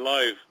all my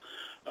life,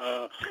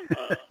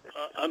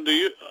 under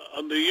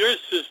your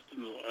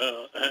system,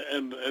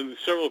 and in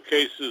several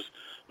cases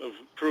have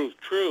proved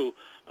true,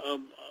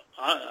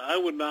 I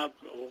would not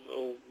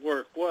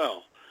work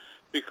well,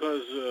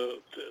 because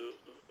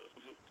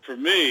for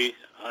me,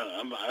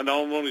 I'm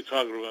only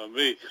talking about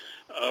me,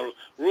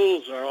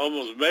 rules are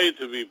almost made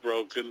to be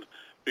broken,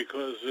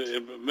 because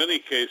in many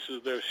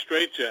cases they're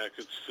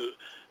straitjackets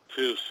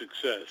to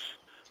success.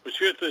 But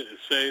you're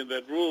saying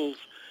that rules,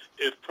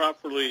 if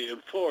properly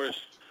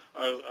enforced,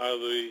 are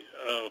the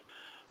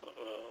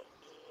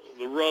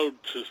road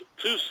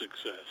to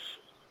success.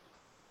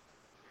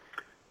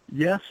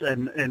 Yes,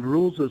 and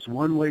rules is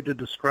one way to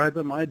describe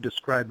them. I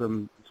describe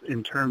them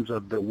in terms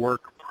of the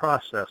work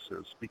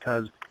processes,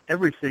 because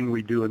everything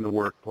we do in the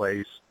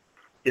workplace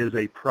is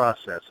a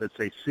process. It's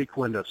a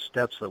sequence of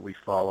steps that we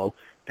follow,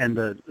 and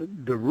the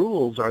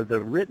rules are the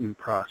written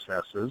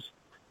processes,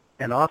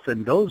 and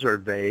often those are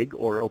vague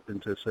or open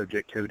to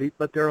subjectivity,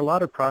 but there are a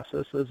lot of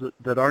processes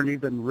that aren't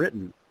even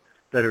written,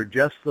 that are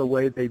just the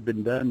way they've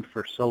been done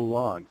for so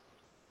long.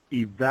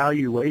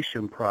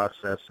 Evaluation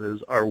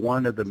processes are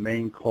one of the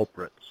main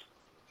culprits.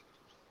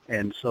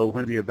 And so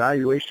when the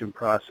evaluation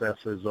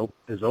process is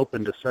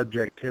open to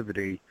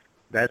subjectivity,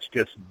 that's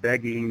just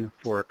begging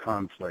for a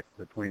conflict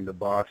between the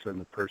boss and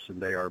the person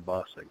they are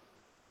bossing.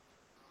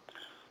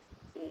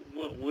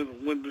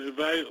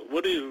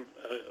 What do you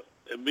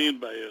mean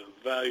by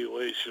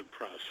evaluation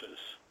process?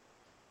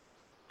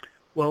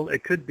 Well,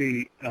 it could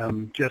be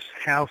just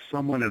how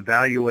someone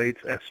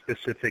evaluates a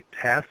specific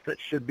task that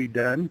should be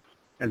done,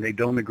 and they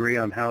don't agree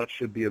on how it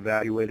should be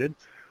evaluated.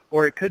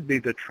 Or it could be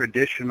the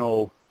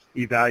traditional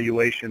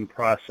evaluation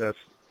process.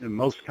 And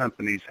most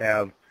companies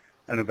have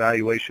an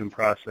evaluation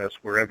process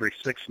where every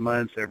 6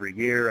 months, every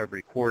year,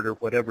 every quarter,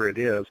 whatever it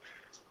is,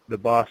 the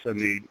boss and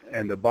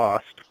the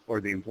boss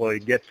or the employee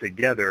get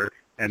together,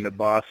 and the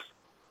boss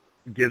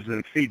gives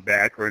them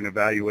feedback or an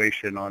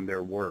evaluation on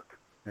their work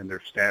and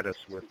their status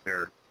with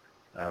their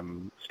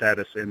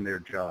status in their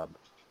job.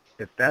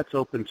 If that's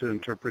open to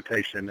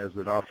interpretation, as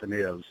it often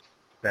is,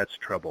 that's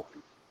trouble.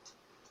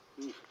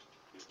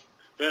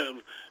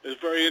 It's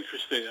very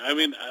interesting. I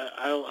mean,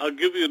 I'll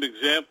give you an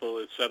example.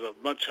 It's at a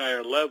much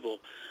higher level,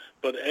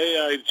 but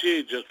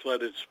AIG just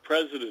let its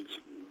president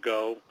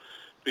go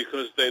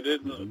because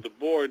the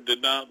board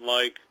did not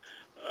like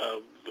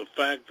the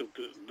fact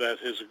that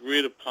his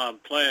agreed-upon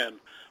plan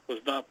was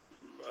not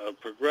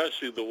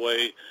progressing the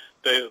way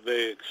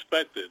they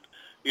expected.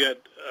 Yet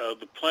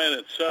the plan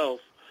itself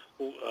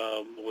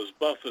was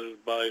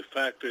buffeted by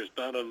factors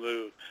not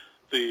under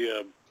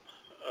the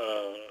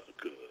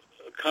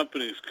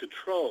company's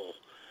control.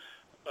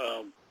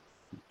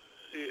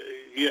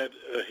 Yet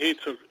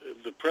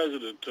the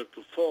president took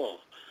the fall.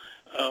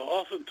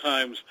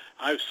 Oftentimes,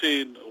 I've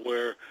seen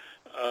where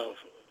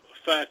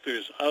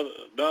factors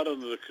not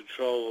under the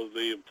control of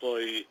the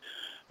employee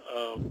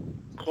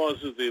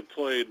causes the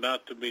employee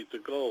not to meet the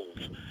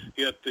goals.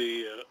 yet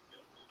the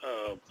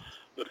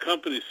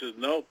company said,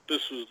 nope,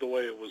 this was the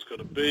way it was going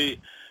to be,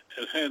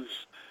 and hence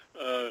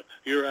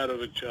you're out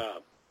of a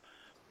job.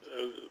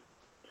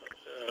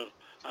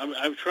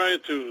 I'm trying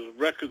to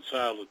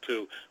reconcile the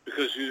two,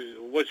 because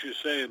what you're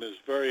saying is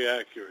very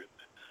accurate.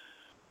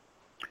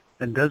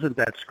 And doesn't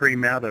that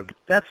scream out of,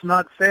 that's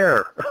not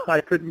fair,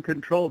 I couldn't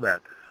control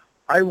that.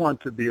 I want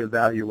to be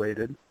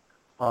evaluated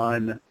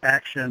on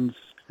actions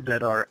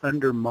that are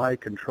under my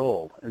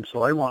control. And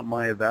so I want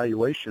my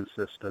evaluation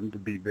system to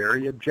be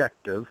very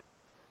objective,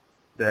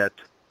 that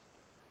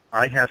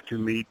I have to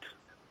meet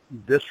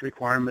this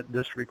requirement,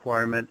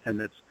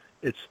 and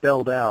it's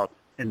spelled out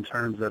in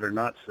terms that are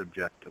not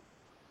subjective.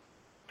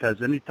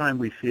 Because anytime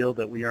we feel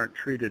that we aren't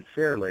treated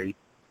fairly,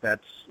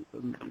 that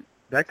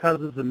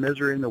causes a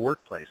misery in the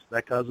workplace.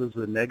 That causes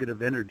the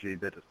negative energy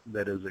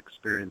that is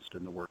experienced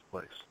in the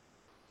workplace.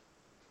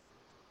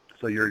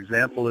 So your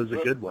example is a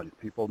good one.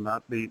 People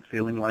not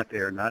feeling like they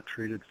are not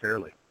treated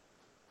fairly.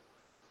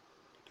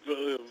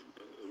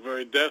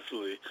 Very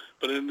definitely.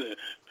 But in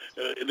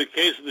the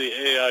case of the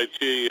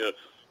AIG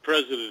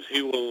president,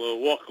 he will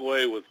walk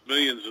away with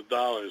millions of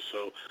dollars,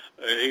 so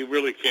he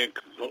really can't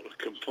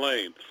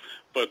complain.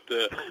 But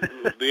the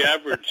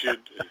average,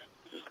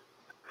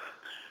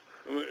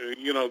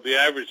 the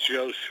average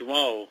Joe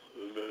Schmo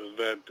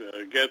that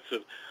gets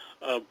it.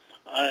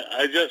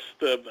 I just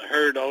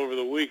heard over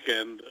the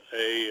weekend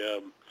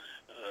a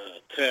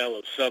tale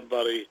of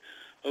somebody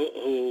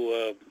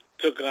who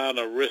took on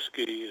a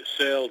risky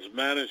sales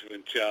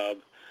management job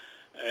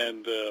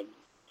and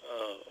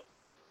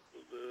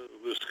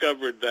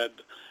discovered that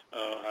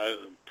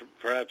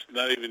perhaps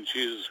not even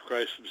Jesus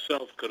Christ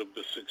himself could have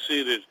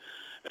succeeded,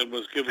 and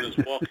was given his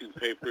walking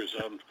papers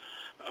on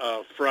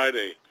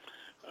Friday.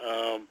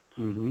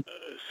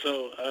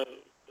 So,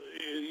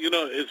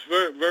 it's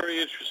very,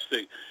 very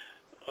interesting.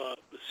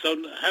 So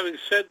having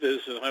said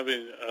this, and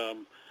having,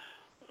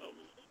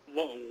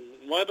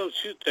 why don't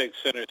you take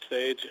center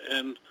stage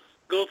and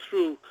go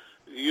through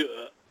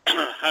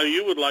how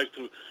you would like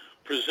to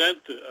present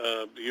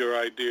your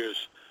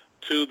ideas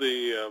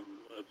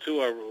to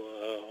our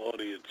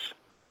audience?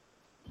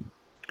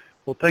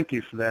 Well, thank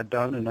you for that,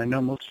 Don. And I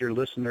know most of your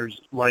listeners,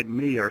 like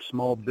me, are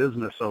small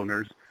business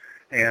owners,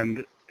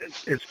 and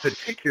it's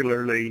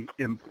particularly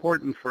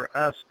important for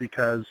us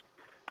because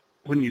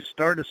when you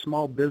start a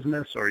small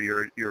business, or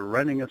you're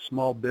running a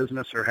small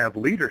business, or have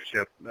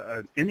leadership,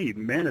 any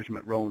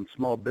management role in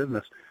small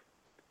business,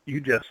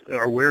 you just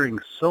are wearing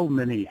so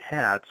many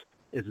hats.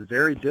 It's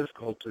very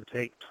difficult to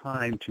take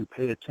time to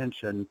pay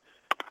attention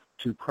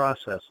to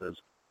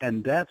processes.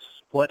 And that's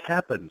what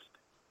happens.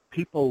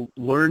 People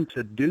learn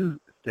to do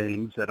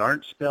things that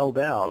aren't spelled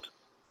out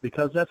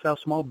because that's how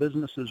small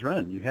businesses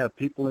run. You have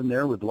people in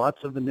there with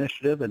lots of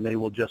initiative, and they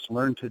will just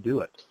learn to do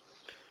it.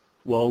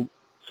 Well,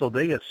 so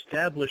they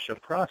establish a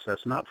process,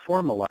 not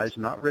formalized,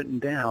 not written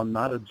down,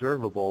 not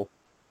observable.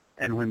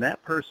 And when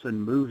that person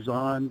moves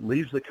on,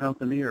 leaves the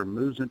company, or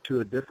moves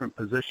into a different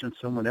position,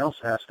 someone else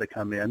has to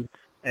come in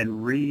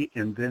and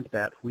reinvent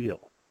that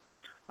wheel.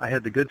 I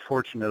had the good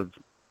fortune of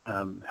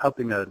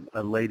helping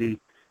a lady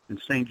in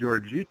St.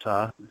 George,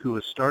 Utah, who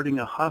was starting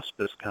a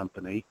hospice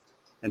company,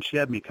 and she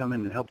had me come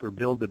in and help her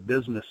build the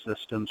business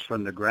systems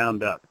from the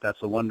ground up.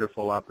 That's a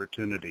wonderful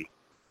opportunity.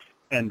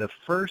 And the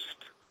first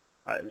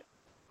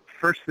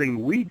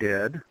thing we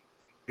did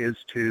is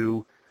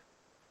to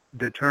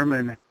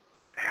determine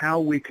how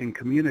we can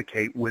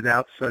communicate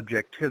without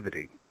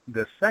subjectivity.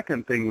 The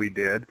second thing we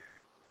did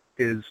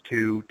is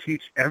to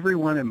teach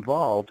everyone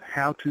involved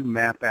how to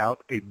map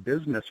out a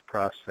business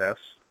process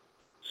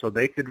so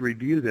they could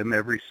review them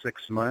every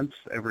 6 months,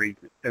 every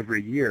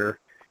year,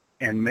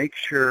 and make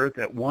sure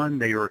that, one,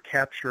 they were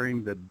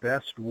capturing the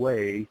best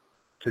way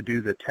to do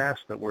the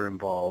tasks that were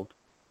involved,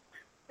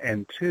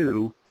 and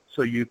two,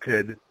 so you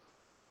could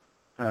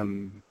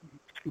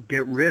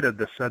get rid of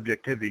the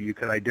subjectivity. You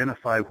could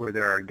identify where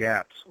there are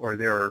gaps, or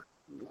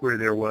where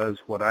there was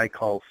what I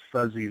call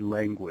fuzzy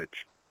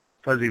language.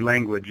 Fuzzy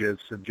language is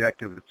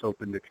subjective. It's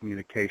open to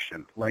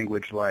communication.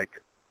 Language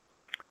like,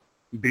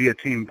 be a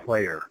team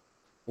player,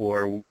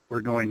 or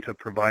we're going to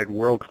provide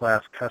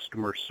world-class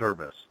customer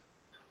service.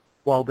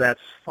 While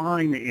that's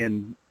fine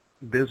in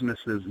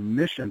businesses'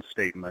 mission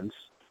statements,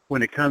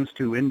 when it comes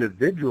to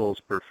individuals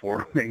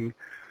performing,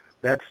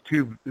 that's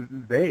too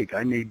vague.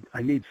 I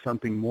need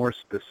something more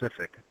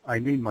specific. I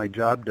need my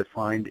job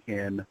defined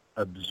in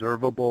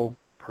observable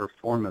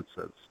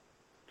performances.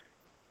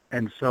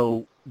 And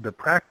so the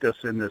practice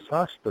in this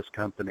hospice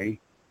company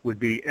would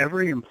be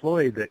every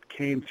employee that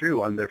came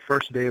through on their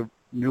first day of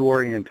new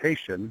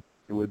orientation,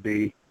 it would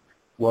be,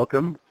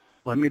 welcome,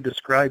 let me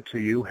describe to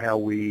you how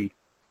we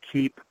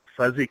keep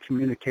fuzzy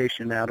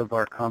communication out of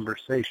our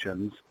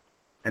conversations,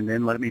 and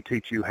then let me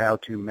teach you how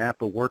to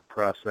map a work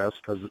process,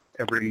 because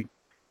every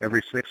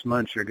 6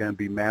 months you're going to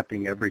be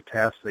mapping every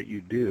task that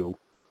you do,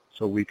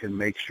 so we can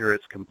make sure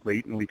it's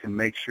complete, and we can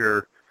make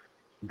sure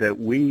that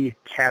we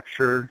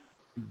capture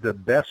the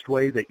best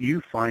way that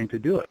you find to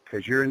do it,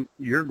 because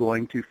you're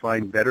going to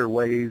find better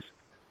ways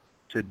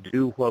to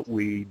do what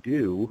we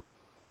do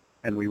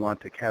and we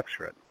want to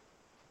capture it.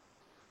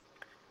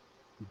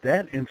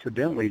 That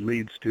incidentally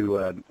leads to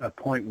a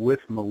point with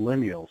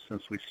millennials,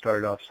 since we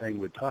started off saying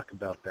we'd talk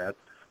about that.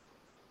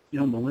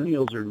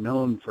 Millennials are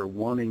known for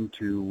wanting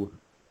to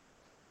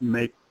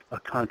make a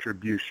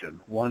contribution,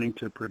 wanting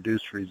to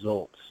produce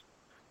results.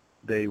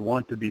 They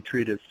want to be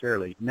treated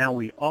fairly. Now,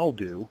 we all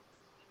do,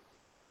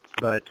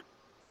 but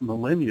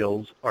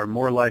millennials are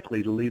more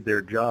likely to leave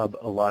their job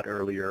a lot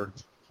earlier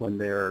when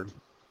they're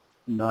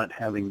not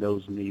having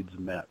those needs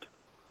met.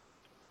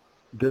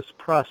 This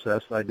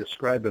process I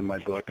describe in my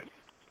book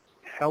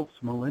helps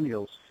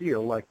millennials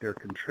feel like they're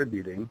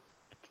contributing.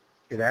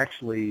 It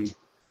actually,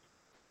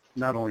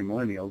 not only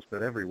millennials,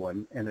 but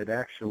everyone, and it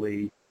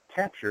actually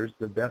captures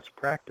the best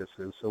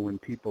practices. So when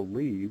people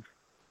leave,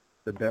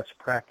 the best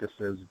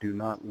practices do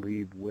not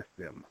leave with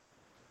them.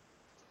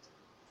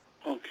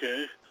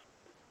 Okay.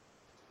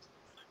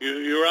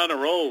 You're on a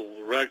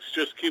roll, Rex.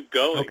 Just keep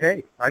going.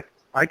 Okay.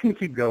 I can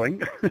keep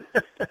going.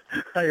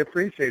 I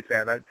appreciate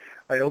that.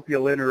 I hope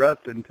you'll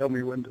interrupt and tell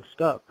me when to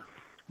stop.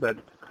 But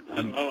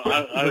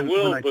I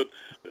will, but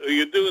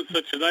you're doing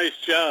such a nice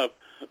job.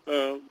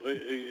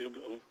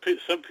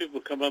 Some people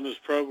come on this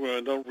program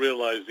and don't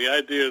realize the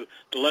idea,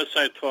 the less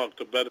I talk,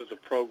 the better the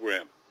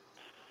program.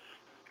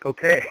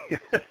 Okay.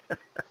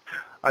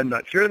 I'm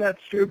not sure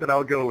that's true, but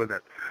I'll go with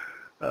it.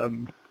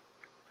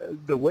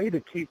 The way to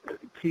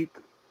keep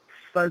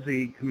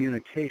fuzzy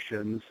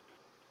communications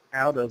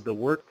out of the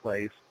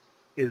workplace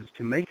is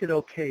to make it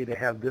okay to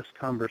have this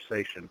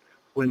conversation.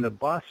 When the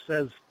boss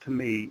says to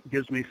me,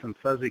 gives me some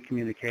fuzzy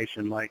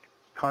communication like,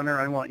 Connor,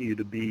 I want you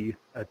to be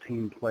a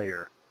team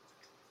player,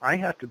 I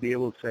have to be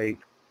able to say,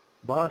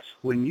 boss,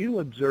 when you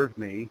observe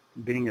me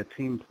being a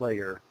team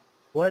player,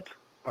 what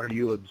are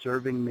you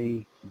observing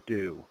me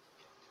do?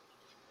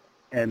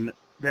 And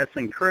that's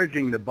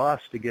encouraging the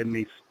boss to give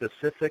me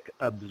specific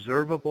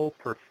observable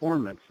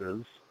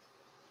performances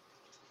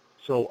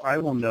so I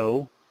will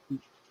know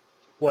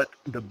what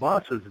the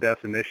boss's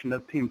definition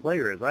of team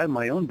player is. I have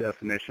my own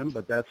definition,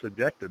 but that's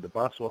subjective. The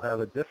boss will have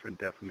a different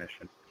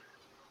definition.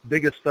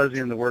 Biggest fuzzy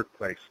in the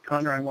workplace.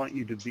 Connor, I want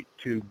you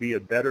to be a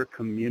better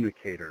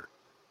communicator.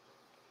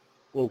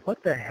 Well,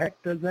 what the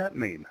heck does that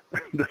mean?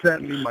 Does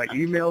that mean my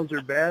emails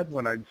are bad?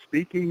 When I'm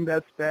speaking,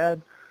 that's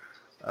bad?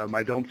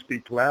 I don't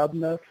speak loud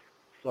enough?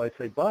 So I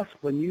say, boss,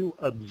 when you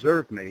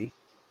observe me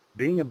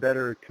being a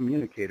better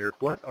communicator,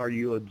 what are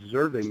you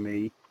observing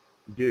me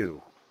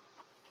do?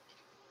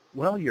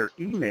 Well, your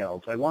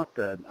emails,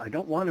 I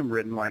don't want them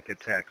written like a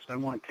text. I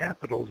want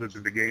capitals at the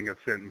beginning of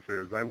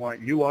sentences. I want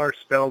you are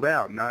spelled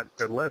out, not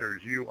the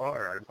letters you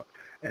are.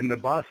 And the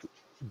boss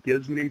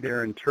gives me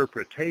their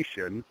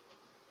interpretation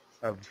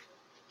of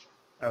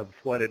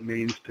what it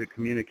means to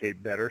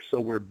communicate better, so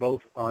we're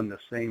both on the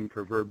same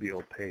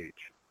proverbial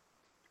page.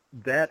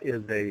 That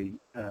is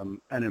an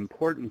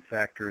important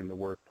factor in the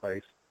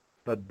workplace,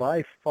 but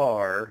by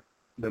far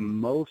the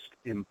most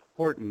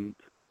important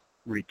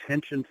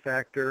retention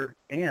factor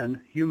and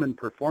human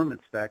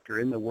performance factor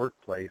in the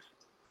workplace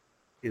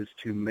is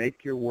to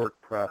make your work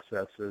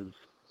processes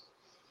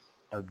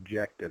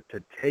objective,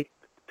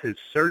 to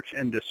search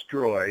and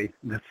destroy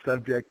the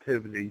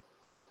subjectivity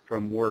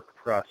from work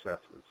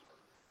processes.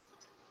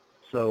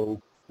 So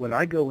when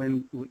I go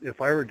in, if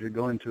I were to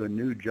go into a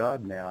new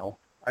job now,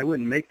 I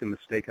wouldn't make the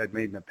mistake I've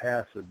made in the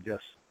past of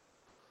just,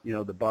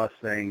 the boss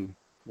saying,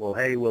 well,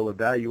 hey, we'll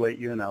evaluate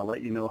you and I'll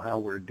let you know how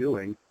we're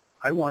doing.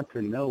 I want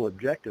to know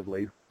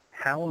objectively,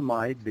 how am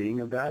I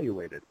being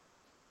evaluated?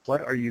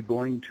 What are you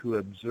going to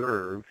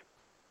observe?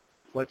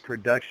 What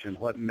production,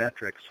 what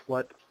metrics,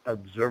 what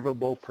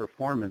observable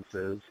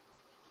performances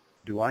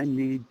do I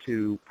need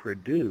to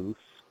produce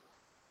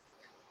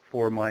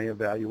for my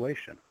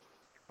evaluation?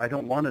 I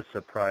don't want a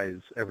surprise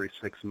every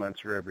 6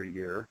 months or every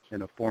year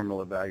in a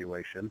formal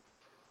evaluation.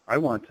 I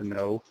want to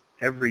know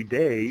every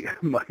day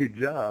my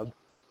job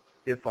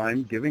if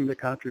I'm giving the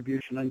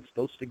contribution I'm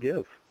supposed to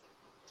give.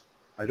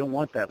 I don't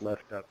want that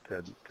left up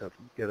to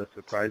get a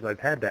surprise. I've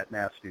had that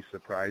nasty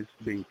surprise,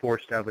 being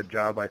forced to have a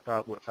job I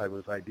thought I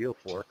was ideal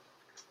for,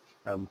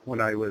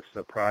 when I was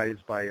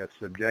surprised by a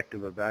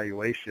subjective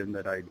evaluation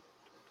that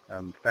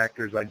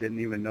factors I didn't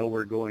even know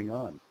were going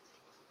on.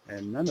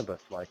 And none of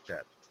us like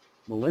that.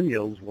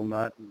 Millennials will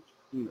not,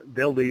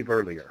 they'll leave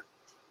earlier.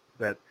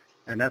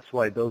 And that's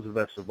why those of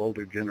us of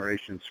older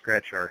generations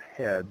scratch our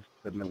heads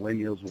that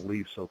millennials will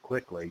leave so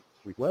quickly.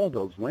 Well,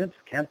 those wimps,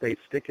 can't they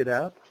stick it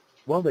out?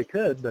 Well, they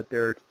could, but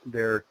their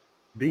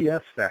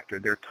BS factor,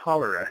 their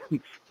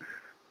tolerance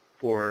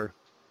for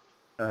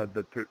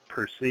the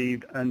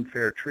perceived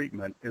unfair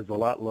treatment is a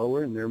lot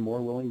lower, and they're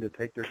more willing to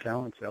take their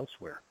talents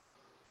elsewhere.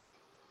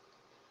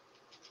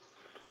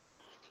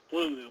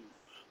 Well,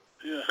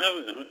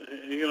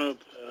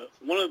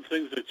 one of the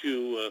things that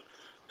you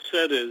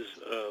said is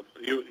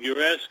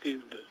you're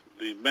asking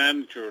the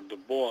manager or the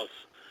boss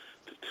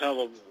to tell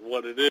them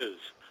what it is.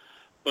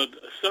 But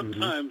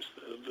sometimes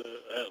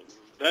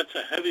that's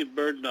a heavy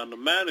burden on the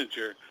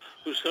manager,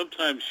 who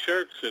sometimes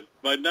shirks it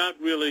by not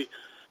really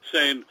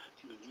saying,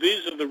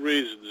 these are the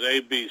reasons, A,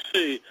 B,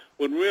 C,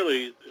 when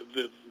really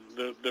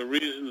the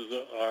reasons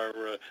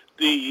are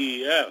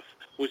DEF,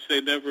 which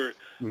they never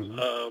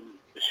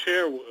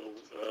share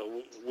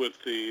with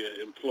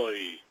the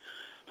employee.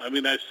 I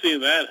mean, I've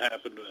seen that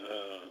happen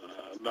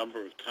a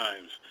number of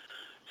times.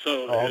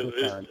 So all the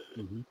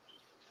time.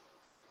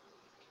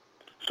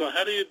 So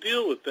how do you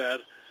deal with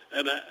that,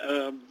 and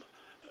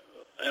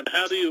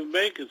how do you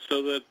make it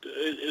so that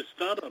it's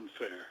not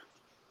unfair?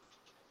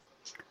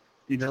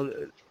 You know,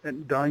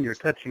 and Don, you're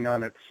touching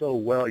on it so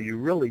well. You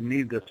really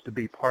need this to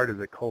be part of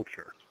the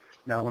culture.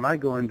 Now, when I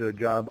go into a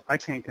job, I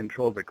can't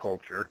control the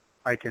culture.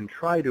 I can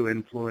try to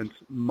influence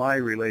my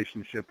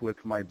relationship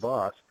with my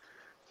boss.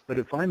 But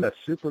if I'm a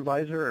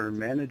supervisor or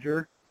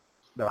manager,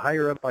 the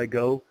higher up I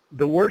go,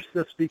 the worse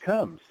this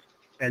becomes.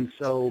 And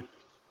so,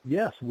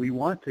 yes, we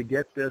want to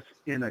get this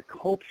in a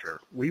culture.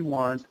 We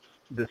want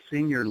the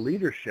senior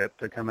leadership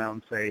to come out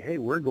and say, hey,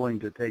 we're going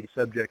to take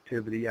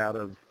subjectivity out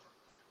of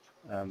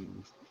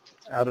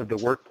the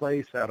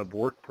workplace, out of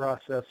work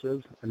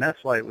processes. And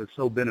that's why it was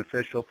so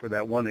beneficial for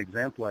that one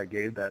example I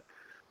gave, that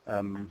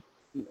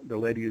the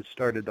lady who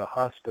started the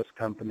hospice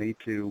company,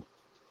 to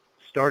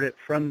start it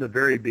from the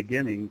very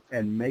beginning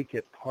and make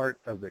it part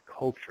of the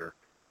culture.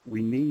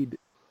 We need,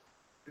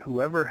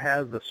 whoever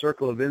has the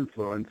circle of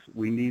influence,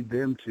 we need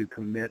them to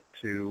commit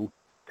to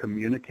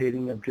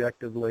communicating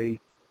objectively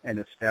and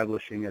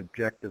establishing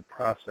objective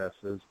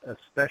processes,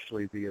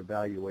 especially the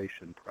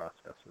evaluation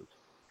processes.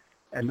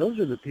 And those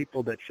are the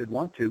people that should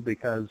want to,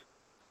 because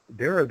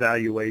their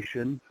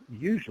evaluation,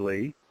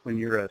 usually when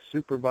you're a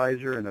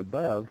supervisor and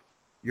above,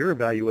 your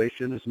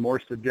evaluation is more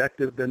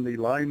subjective than the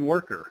line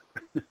worker.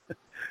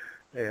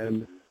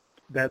 And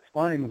that's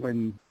fine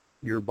when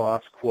your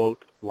boss,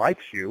 quote,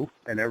 likes you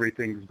and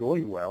everything's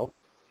going well.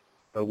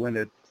 But when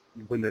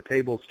the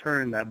tables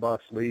turn, that boss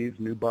leaves,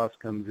 new boss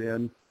comes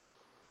in,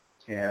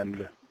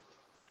 and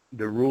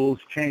the rules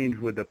change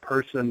with the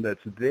person that's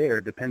there,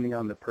 depending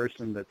on the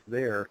person that's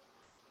there,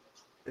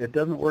 it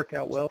doesn't work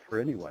out well for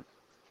anyone.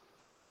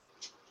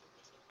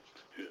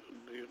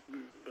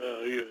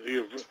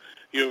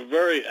 You're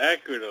very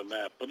accurate on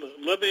that. But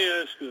let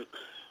me ask you,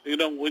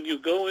 when you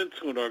go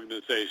into an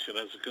organization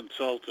as a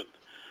consultant,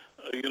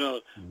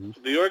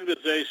 the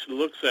organization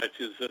looks at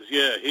you and says,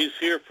 yeah, he's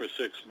here for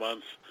 6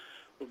 months,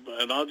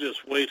 and I'll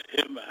just wait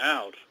him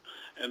out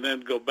and then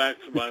go back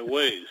to my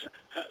ways.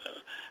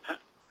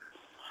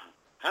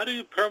 How do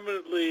you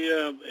permanently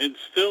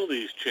instill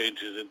these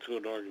changes into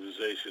an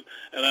organization?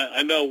 And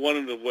I know one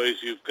of the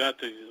ways you've got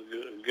to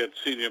get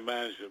senior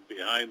management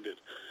behind it.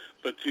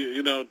 But,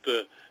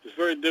 it's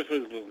very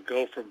difficult to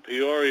go from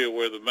Peoria,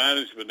 where the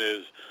management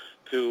is,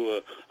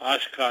 to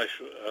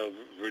Oshkosh,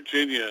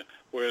 Virginia,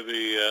 where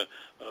the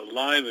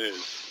line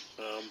is.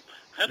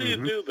 How do you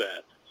do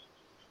that?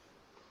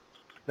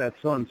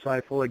 That's so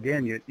insightful.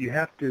 Again, you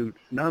have to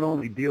not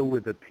only deal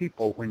with the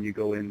people when you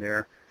go in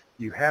there,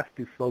 you have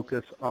to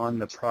focus on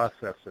the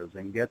processes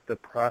and get the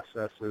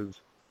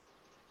processes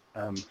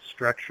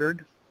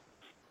structured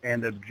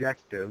and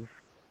objective,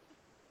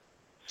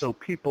 so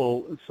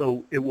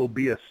it will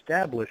be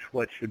established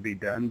what should be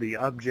done. The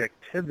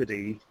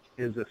objectivity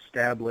is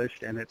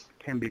established, and it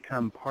can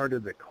become part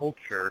of the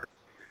culture.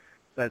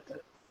 But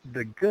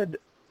the good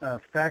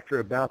factor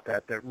about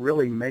that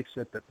really makes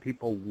it that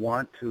people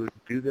want to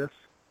do this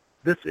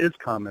is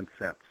common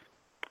sense.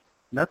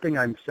 Nothing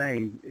I'm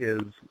saying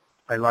is,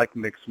 I like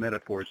mixed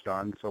metaphors,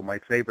 Don, so my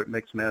favorite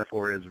mixed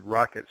metaphor is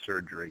rocket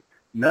surgery.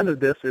 None of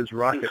this is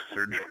rocket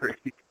surgery.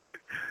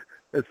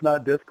 It's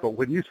not difficult.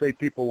 When you say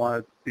people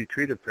want to be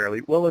treated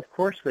fairly, well, of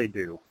course they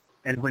do.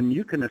 And when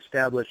you can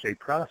establish a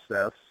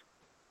process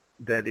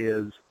that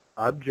is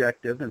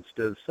objective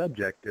instead of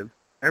subjective,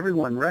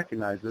 everyone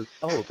recognizes,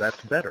 oh,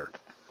 that's better.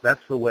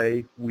 That's the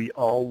way we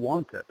all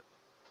want it.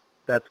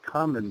 That's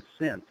common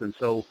sense. And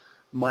so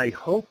my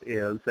hope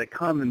is that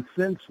common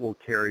sense will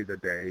carry the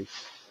day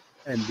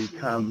and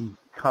become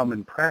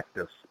common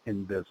practice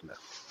in business.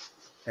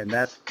 And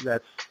that's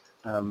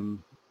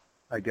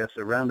I guess,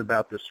 a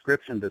roundabout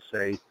description to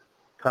say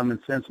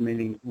common sense,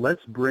 meaning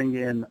let's bring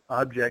in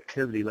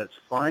objectivity. Let's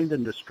find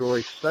and destroy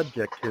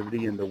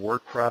subjectivity in the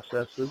work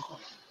processes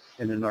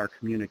and in our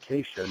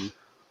communication.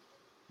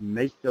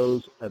 Make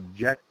those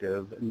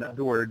objective. In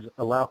other words,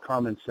 allow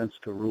common sense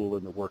to rule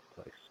in the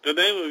workplace. The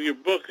name of your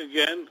book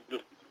again,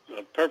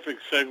 a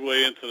perfect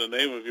segue into the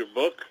name of your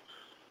book.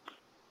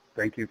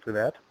 Thank you for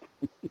that.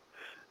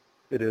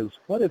 It is,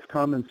 What If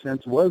Common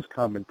Sense Was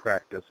Common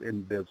Practice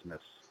in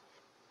Business?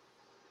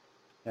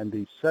 And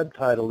the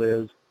subtitle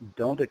is,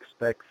 Don't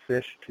Expect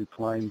Fish to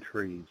Climb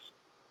Trees.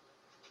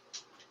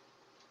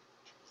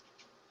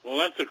 Well,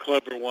 that's a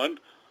clever one.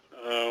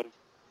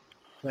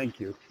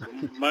 Thank you.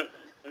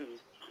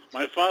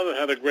 My father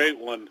had a great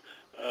one.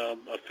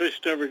 A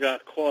fish never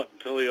got caught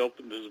until he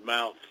opened his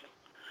mouth.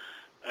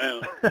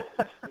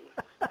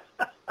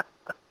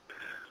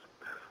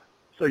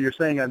 So you're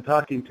saying I'm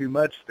talking too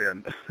much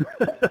then?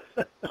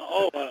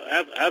 Oh,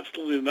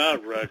 absolutely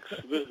not, Rex.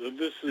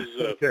 This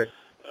is okay.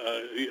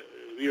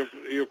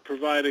 You're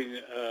providing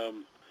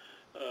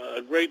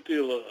a great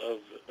deal of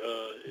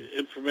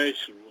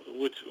information,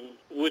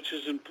 which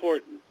is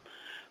important.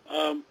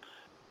 Um,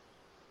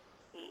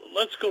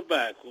 let's go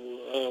back.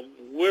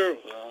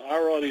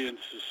 Our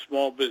audience is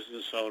small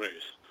business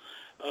owners.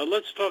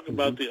 Let's talk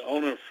about the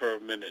owner for a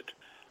minute.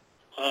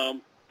 A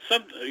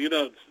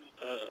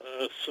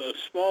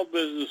small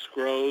business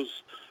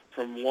grows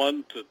from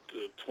 1 to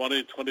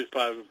 20,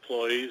 25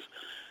 employees,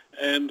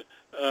 and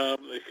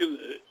it can,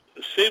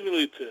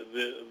 seemingly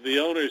the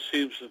owner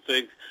seems to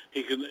think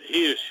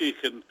he or she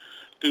can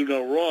do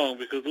no wrong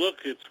because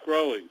look, it's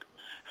growing.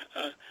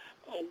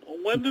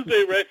 When do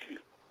they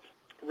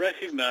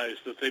recognize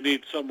that they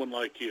need someone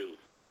like you?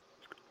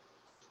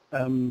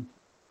 I'm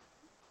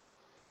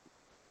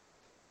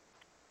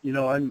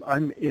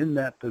in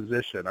that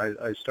position.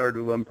 I started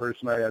with one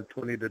person. I had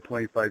 20 to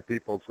 25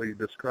 people. So you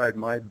described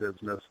my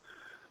business.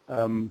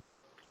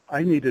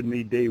 I needed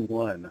me day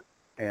one,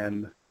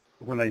 and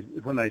when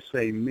I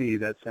say me,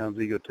 that sounds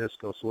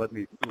egotistical. So let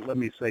me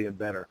say it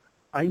better.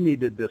 I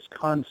needed this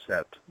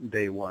concept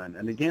day one,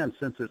 and again,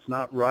 since it's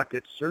not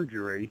rocket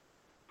surgery,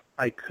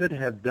 I could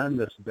have done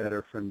this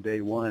better from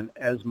day one,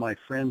 as my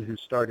friend who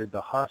started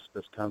the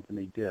hospice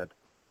company did.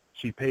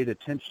 She paid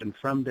attention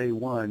from day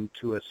one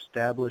to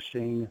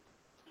establishing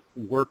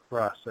work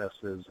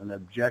processes and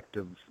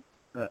objective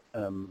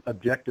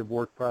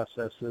work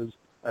processes,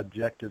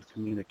 objective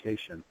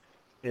communication.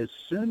 As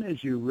soon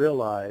as you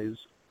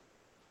realize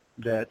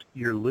that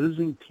you're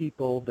losing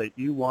people that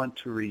you want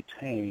to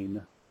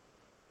retain,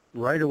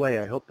 right away,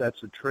 I hope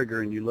that's a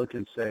trigger, and you look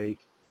and say,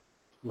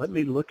 let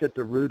me look at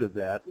the root of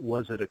that.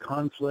 Was it a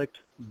conflict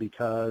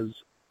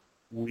because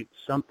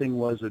something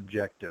was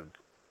objective?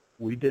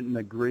 We didn't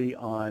agree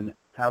on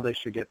how they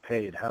should get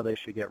paid, how they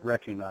should get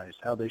recognized,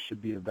 how they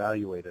should be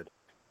evaluated,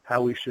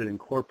 how we should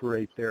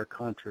incorporate their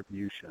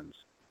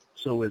contributions.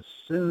 So as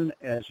soon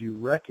as you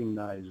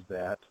recognize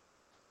that,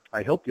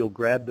 I hope you'll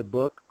grab the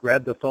book,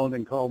 grab the phone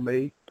and call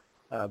me.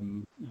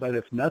 But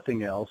if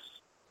nothing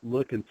else,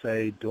 look and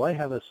say, do I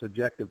have a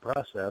subjective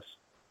process?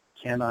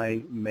 Can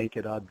I make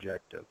it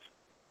objective?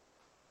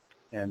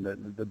 And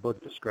the book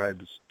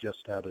describes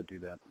just how to do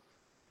that.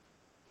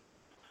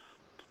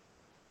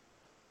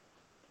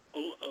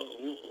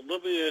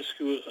 Let me ask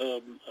you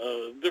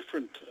a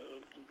different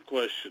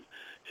question.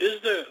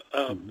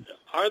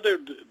 Are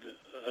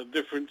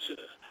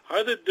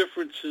there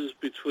differences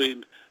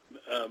between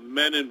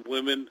men and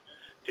women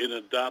in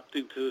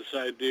adopting to this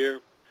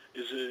idea?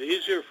 Is it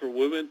easier for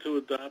women to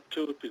adopt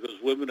to it because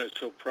women are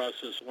so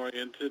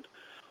process-oriented,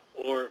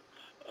 or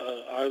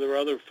are there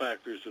other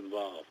factors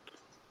involved?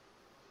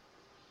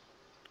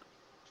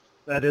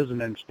 That is an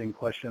interesting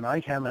question.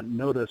 I haven't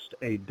noticed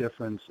a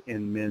difference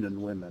in men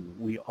and women.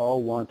 We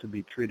all want to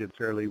be treated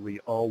fairly. We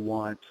all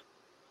want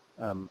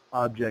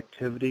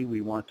objectivity.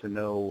 We want to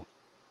know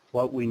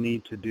what we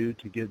need to do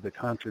to give the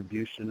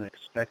contribution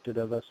expected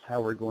of us, how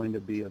we're going to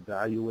be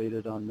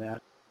evaluated on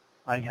that.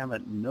 I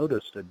haven't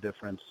noticed a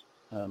difference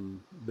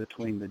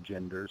between the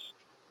genders.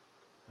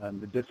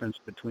 The difference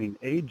between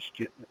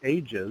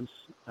ages,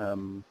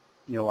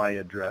 I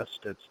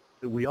addressed.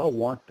 We all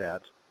want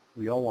that.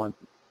 We all want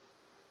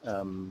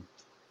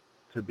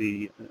to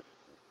be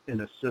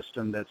in a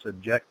system that's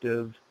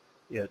objective.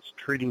 It's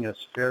treating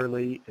us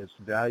fairly. It's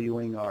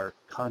valuing our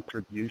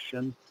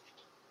contribution.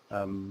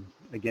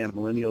 Again,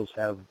 millennials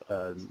have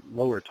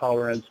lower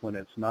tolerance when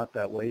it's not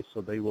that way,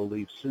 so they will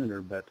leave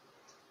sooner. But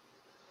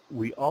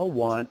we all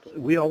want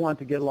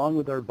to get along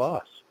with our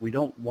boss. We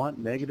don't want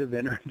negative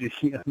energy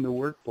in the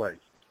workplace.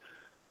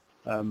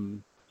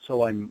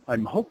 So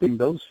I'm hoping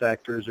those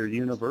factors are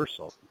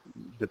universal.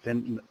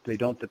 They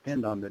don't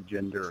depend on the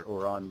gender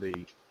or on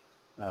the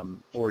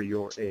or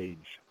your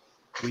age.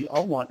 We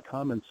all want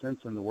common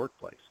sense in the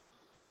workplace.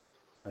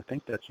 I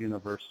think that's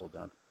universal,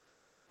 Don.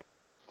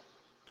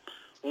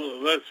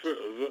 Well, that's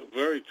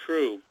very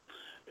true.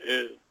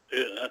 As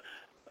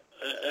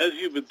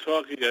you've been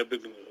talking, I've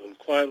been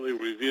quietly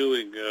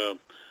reviewing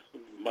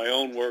my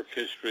own work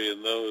history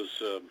and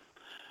those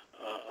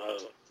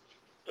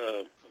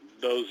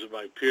of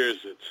my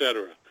peers,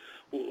 etc.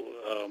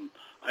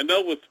 I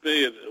know with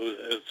me,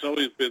 it's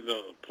always been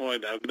the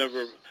point.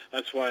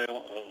 That's why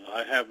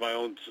I have my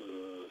own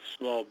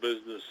small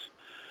business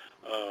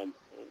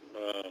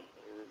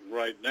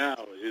right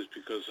now, is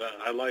because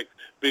I like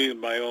being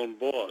my own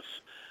boss.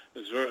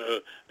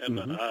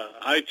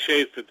 I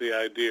chafe at the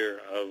idea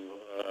of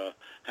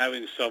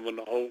having someone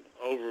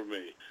over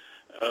me.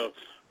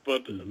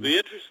 But the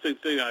interesting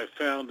thing I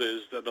found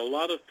is that a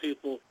lot of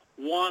people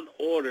want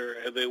order,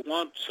 and they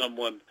want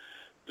someone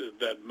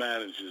that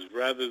manages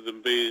rather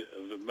than be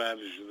the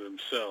manager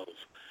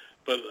themselves.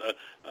 But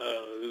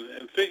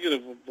in thinking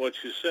of what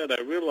you said,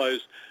 I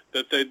realized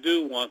that they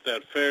do want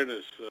that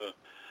fairness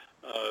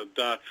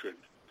doctrine.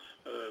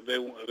 They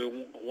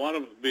want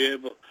to be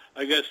able,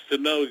 I guess, to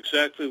know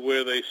exactly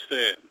where they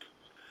stand.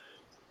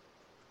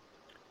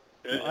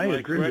 I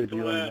agree with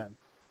you on that.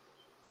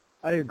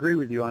 I agree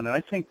with you on it.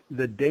 I think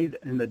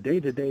in the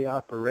day-to-day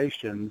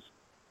operations,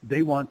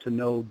 they want to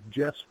know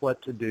just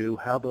what to do,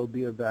 how they'll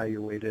be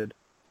evaluated.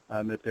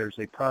 If there's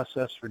a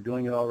process for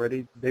doing it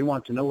already, they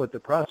want to know what the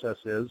process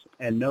is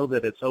and know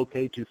that it's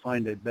okay to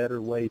find a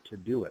better way to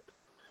do it.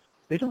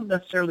 they don't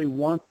necessarily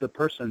want the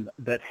person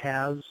that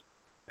has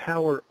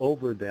power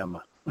over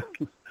them.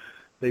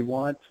 They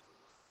want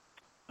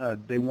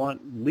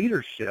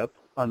leadership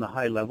on the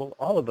high level.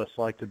 All of us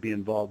like to be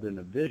involved in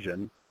a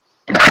vision.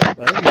 But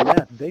other than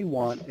that, they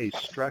want a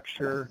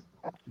structure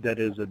that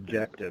is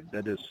objective,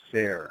 that is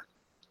fair,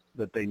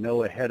 that they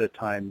know ahead of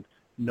time.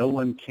 No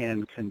one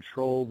can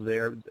control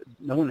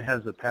no one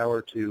has the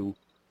power to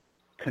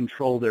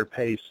control their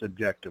pay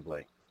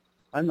subjectively.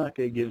 I'm not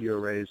going to give you a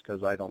raise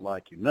because I don't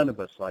like you. None of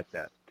us like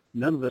that.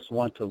 None of us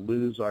want to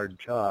lose our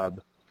job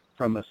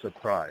from a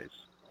surprise.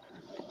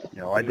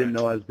 I didn't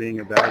know I was being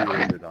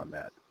evaluated on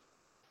that.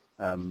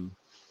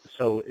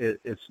 So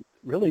it's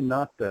really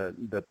not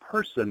the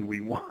person we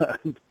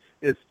want.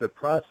 It's the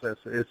process.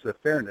 It's the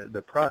fairness,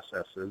 the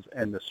processes,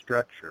 and the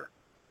structure.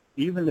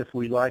 Even if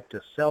we like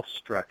to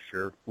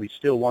self-structure, we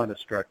still want a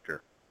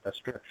structure.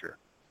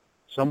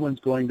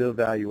 Someone's going to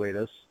evaluate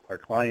us. Our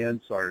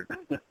clients, our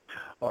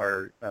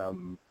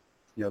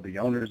the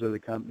owners of the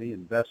company,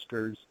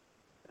 investors.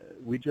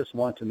 We just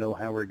want to know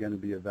how we're going to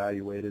be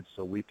evaluated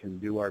so we can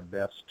do our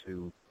best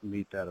to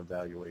meet that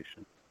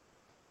evaluation.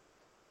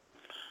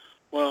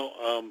 Well,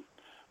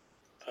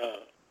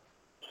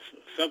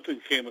 something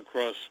came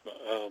across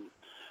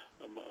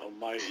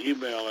my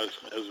email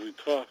as we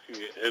talk,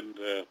 and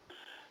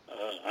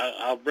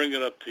I'll bring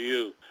it up to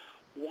you.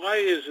 Why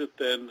is it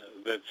then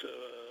that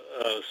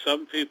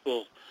some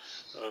people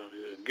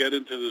get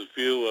into this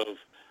view of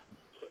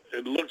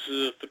it looks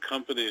as if the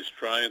company is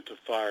trying to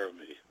fire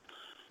me,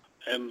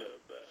 and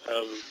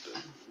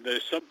they're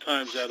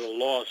sometimes at a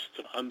loss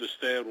to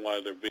understand why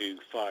they're being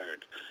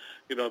fired.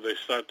 They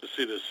start to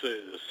see the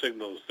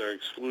signals. They're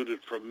excluded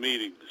from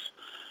meetings.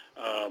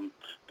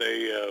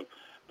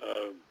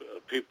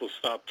 People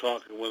stop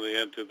talking when they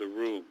enter the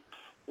room.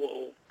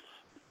 Well,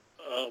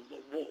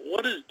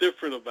 what is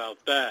different about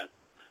that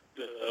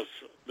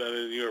than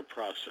in your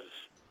process?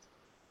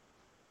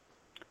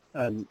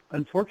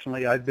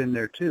 Unfortunately, I've been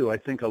there too. I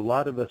think a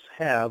lot of us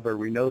have, or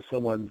we know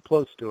someone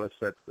close to us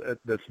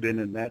that's been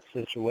in that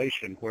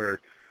situation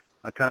where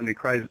a company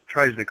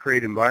tries to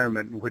create an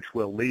environment in which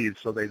we'll leave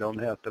so they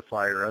don't have to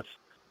fire us,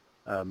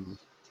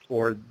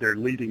 or they're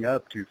leading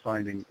up to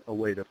finding a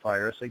way to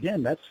fire us.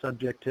 Again, that's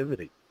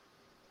subjectivity.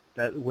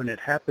 That when it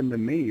happened to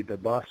me, the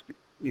boss,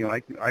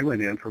 I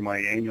went in for my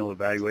annual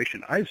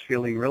evaluation. I was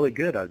feeling really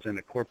good. I was in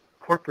a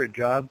corporate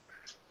job.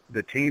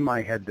 The team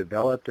I had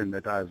developed and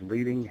that I was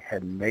leading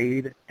had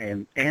made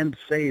and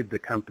saved the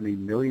company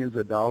millions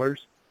of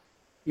dollars.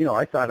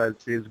 I thought I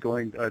was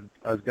going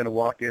to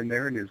walk in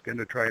there and he was going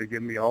to try to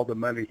give me all the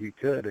money he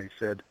could. And he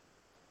said,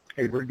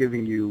 "Hey, we're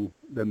giving you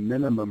the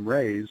minimum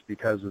raise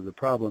because of the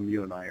problem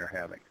you and I are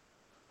having."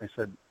 I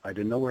said, "I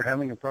didn't know we're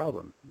having a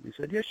problem." He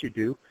said, "Yes, you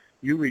do.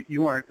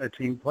 You aren't a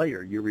team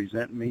player. You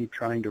resent me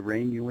trying to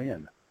rein you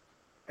in."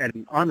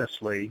 And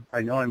honestly,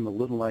 I know I'm a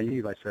little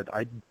naive. I said,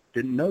 "I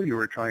didn't know you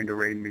were trying to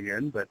rein me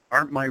in, but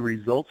aren't my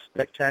results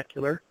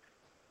spectacular?"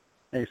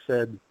 And he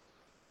said,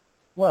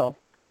 "Well,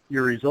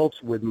 your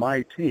results with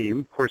my team,"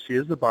 of course he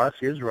is the boss,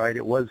 he is right,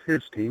 it was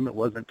his team, it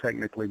wasn't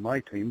technically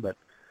my team, but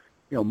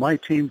my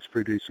team's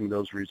producing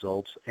those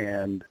results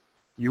and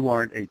you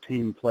aren't a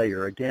team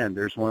player. Again,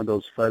 there's one of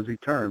those fuzzy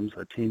terms,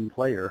 a team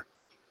player.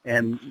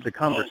 And the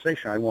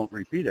conversation, I won't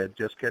repeat it,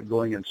 just kept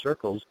going in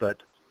circles,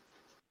 but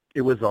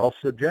it was all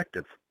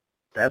subjective.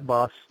 That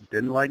boss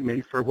didn't like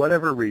me for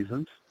whatever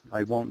reasons.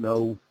 I won't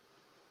know,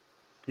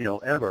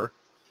 ever.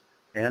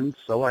 And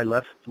so I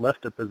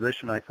left a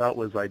position I thought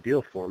was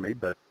ideal for me,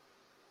 but,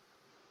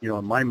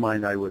 in my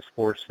mind I was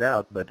forced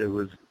out, but it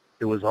was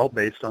all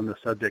based on the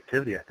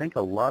subjectivity. I think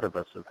a lot of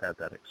us have had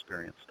that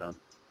experience done.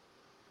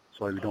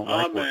 So I don't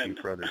like working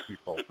for other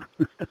people.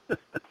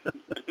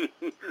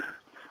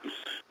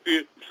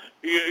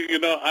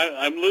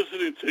 I'm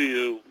listening to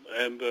you,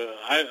 and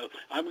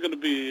I'm going to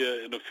be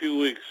in a few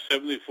weeks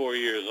 74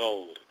 years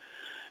old,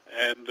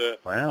 and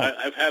wow.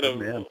 I've had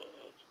and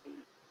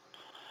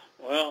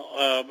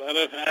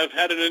I've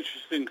had an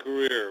interesting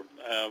career.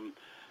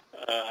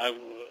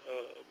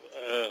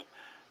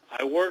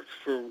 I worked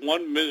for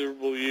one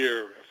miserable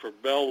year for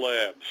Bell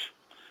Labs,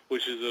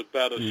 which is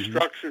about as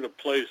structured a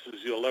place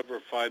as you'll ever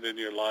find in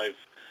your life.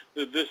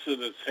 This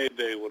in its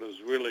heyday when it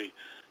was really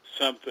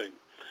something.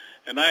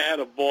 And I had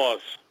a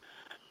boss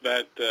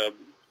that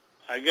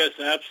I guess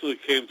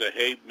absolutely came to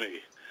hate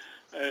me.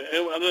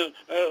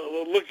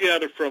 Looking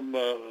at it from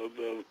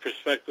the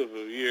perspective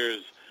of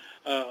years,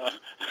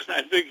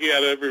 I think he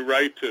had every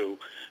right to.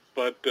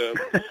 But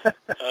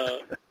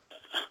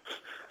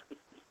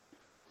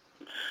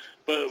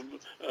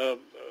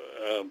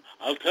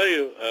I'll tell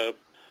you,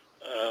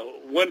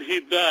 when he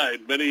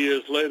died many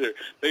years later,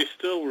 they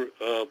still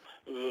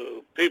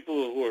people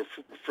who were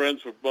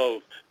friends with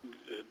both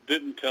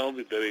didn't tell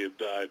me that he had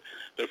died,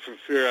 that for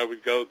fear I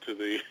would go to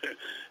the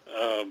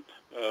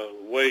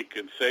wake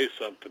and say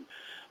something.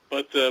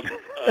 But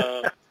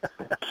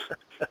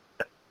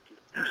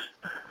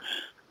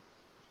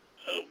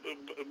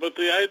but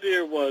the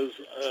idea was,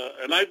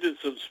 and I did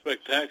some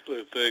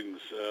spectacular things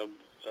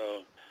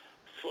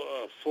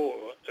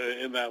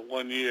in that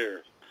one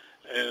year,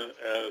 and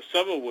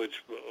some of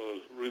which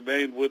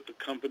remained with the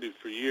company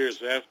for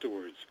years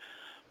afterwards.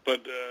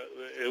 But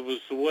it was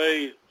the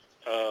way,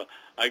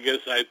 I guess,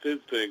 I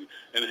did things.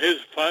 And his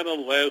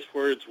final last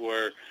words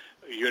were,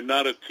 "You're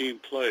not a team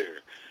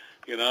player,"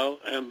 you know.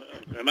 And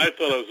I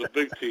thought I was a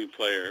big team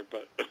player,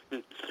 but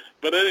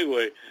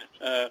anyway,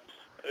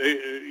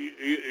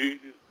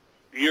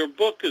 your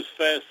book is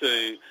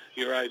fascinating.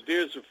 Your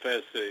ideas are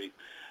fascinating.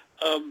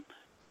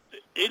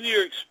 In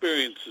your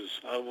experiences,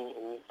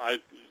 I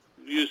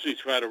usually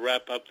try to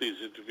wrap up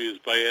these interviews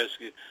by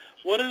asking,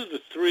 what are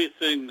the three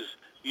things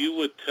you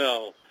would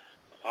tell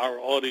our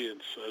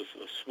audience as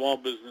small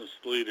business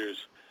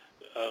leaders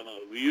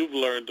you've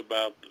learned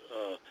about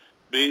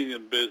being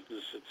in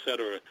business, et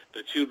cetera,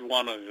 that you'd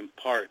want to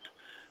impart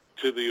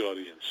to the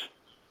audience?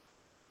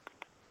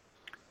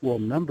 Well,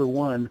 number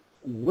one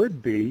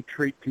would be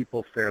treat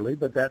people fairly,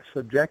 but that's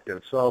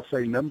subjective. So I'll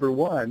say number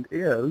one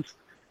is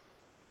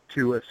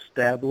to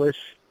establish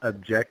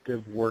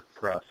objective work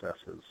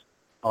processes,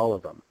 all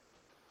of them,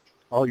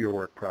 all your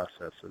work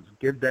processes.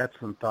 Give that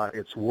some thought.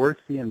 It's worth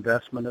the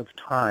investment of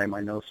time.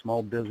 I know,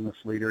 small business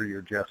leader,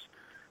 you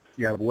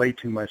have way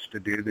too much to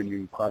do than you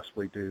can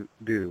possibly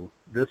do.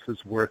 This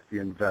is worth the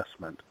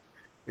investment,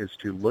 is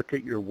to look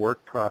at your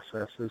work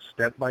processes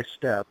step by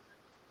step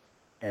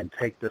and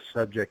take the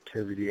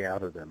subjectivity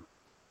out of them.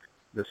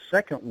 The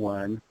second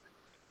one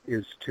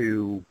is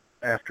to,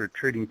 after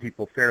treating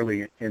people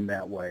fairly in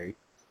that way,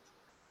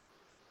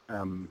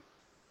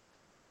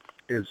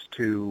 is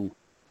to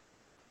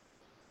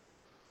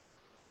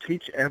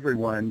teach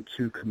everyone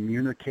to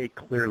communicate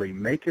clearly.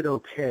 Make it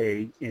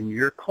okay in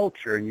your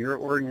culture, in your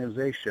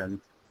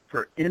organization,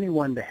 for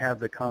anyone to have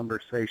the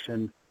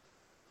conversation,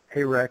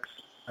 "Hey, Rex,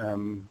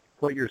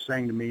 what you're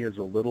saying to me is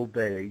a little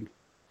vague.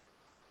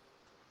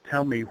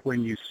 Tell me,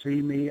 when you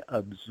see me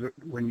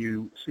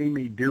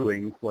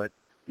doing what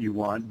you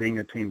want, being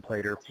a team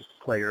player,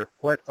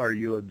 what are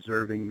you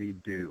observing me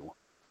do?"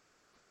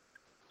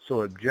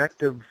 So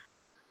objective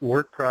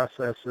work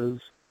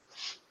processes,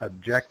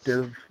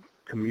 objective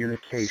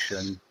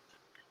communication,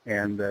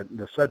 and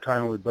the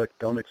subtitle of the book,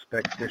 Don't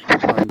Expect Fish to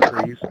Climb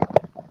Trees.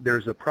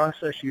 There's a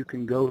process you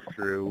can go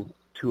through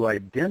to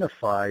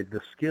identify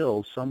the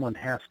skills someone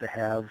has to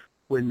have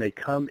when they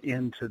come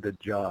into the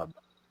job.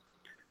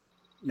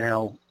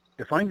 Now,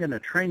 if I'm going to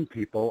train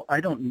people, I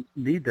don't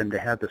need them to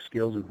have the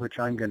skills in which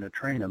I'm going to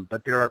train them,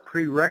 but there are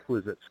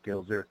prerequisite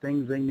skills. There are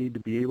things they need to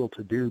be able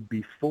to do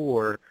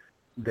before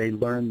they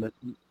learn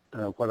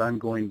what I'm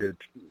going to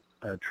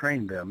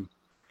train them.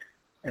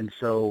 And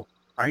so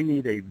I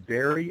need a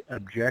very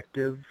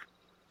objective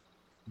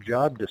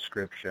job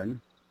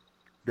description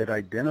that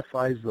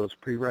identifies those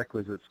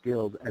prerequisite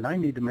skills, and I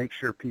need to make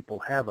sure people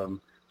have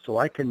them so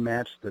I can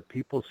match the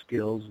people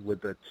skills with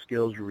the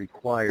skills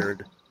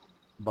required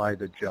by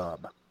the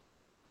job.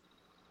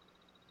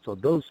 So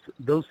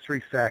those three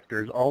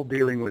factors, all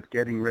dealing with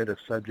getting rid of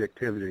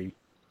subjectivity,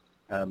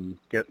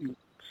 get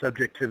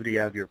subjectivity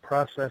out of your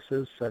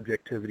processes,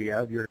 subjectivity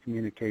out of your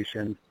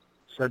communication,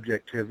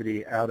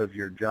 subjectivity out of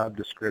your job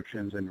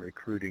descriptions and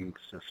recruiting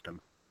system.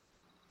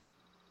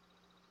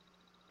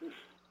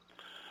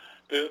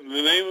 The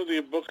name of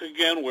the book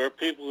again, where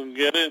people can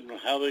get it and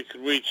how they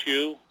can reach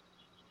you?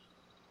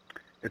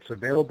 It's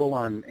available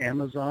on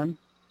Amazon.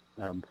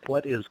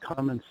 What if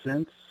common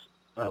sense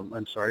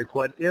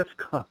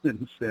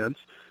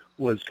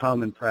was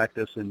common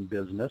practice in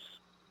business?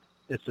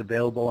 It's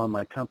available on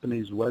my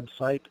company's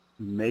website,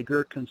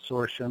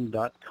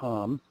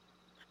 magerconsortium.com.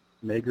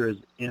 Mager is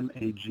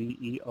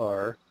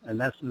M-A-G-E-R, and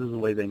this is the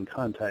way they can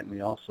contact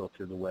me also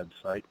through the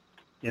website.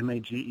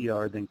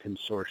 M-A-G-E-R, then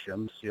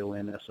consortium,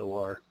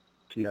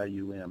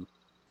 C-O-N-S-O-R-T-I-U-M,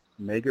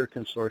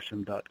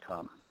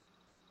 magerconsortium.com.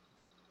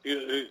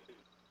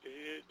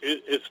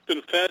 It's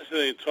been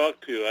fascinating to talk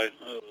to you.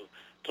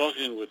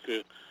 Talking with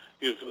you,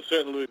 you've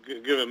certainly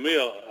given me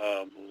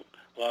a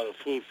lot of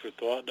food for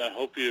thought, and I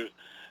hope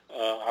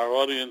our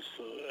audience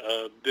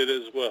did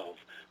as well.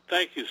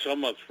 Thank you so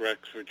much, Rex,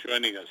 for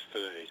joining us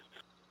today.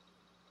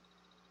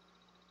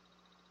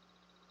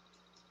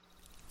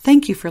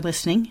 Thank you for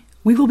listening.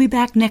 We will be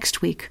back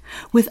next week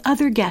with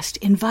other guests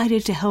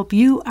invited to help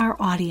you, our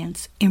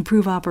audience,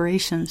 improve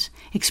operations,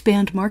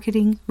 expand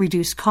marketing,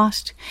 reduce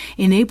cost,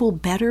 enable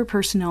better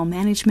personnel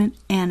management,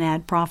 and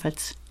add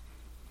profits.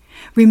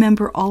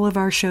 Remember, all of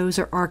our shows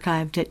are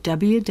archived at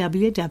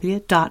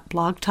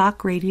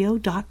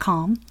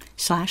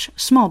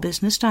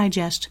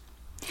www.blogtalkradio.com/smallbusinessdigest.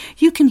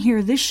 You can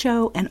hear this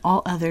show and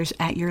all others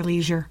at your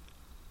leisure.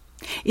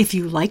 If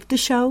you like the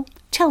show,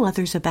 tell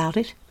others about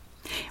it.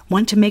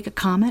 Want to make a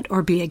comment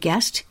or be a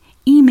guest?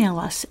 Email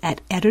us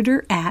at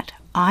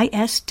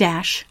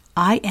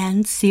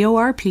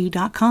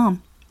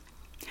editor@is-incorp.com.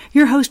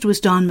 Your host was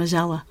Don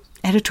Mazzella,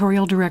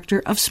 Editorial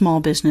Director of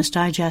Small Business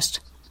Digest.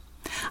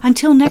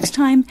 Until next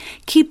time,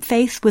 keep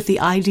faith with the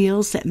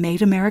ideals that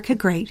made America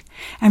great,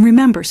 and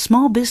remember,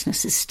 small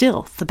business is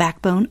still the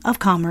backbone of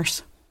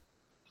commerce.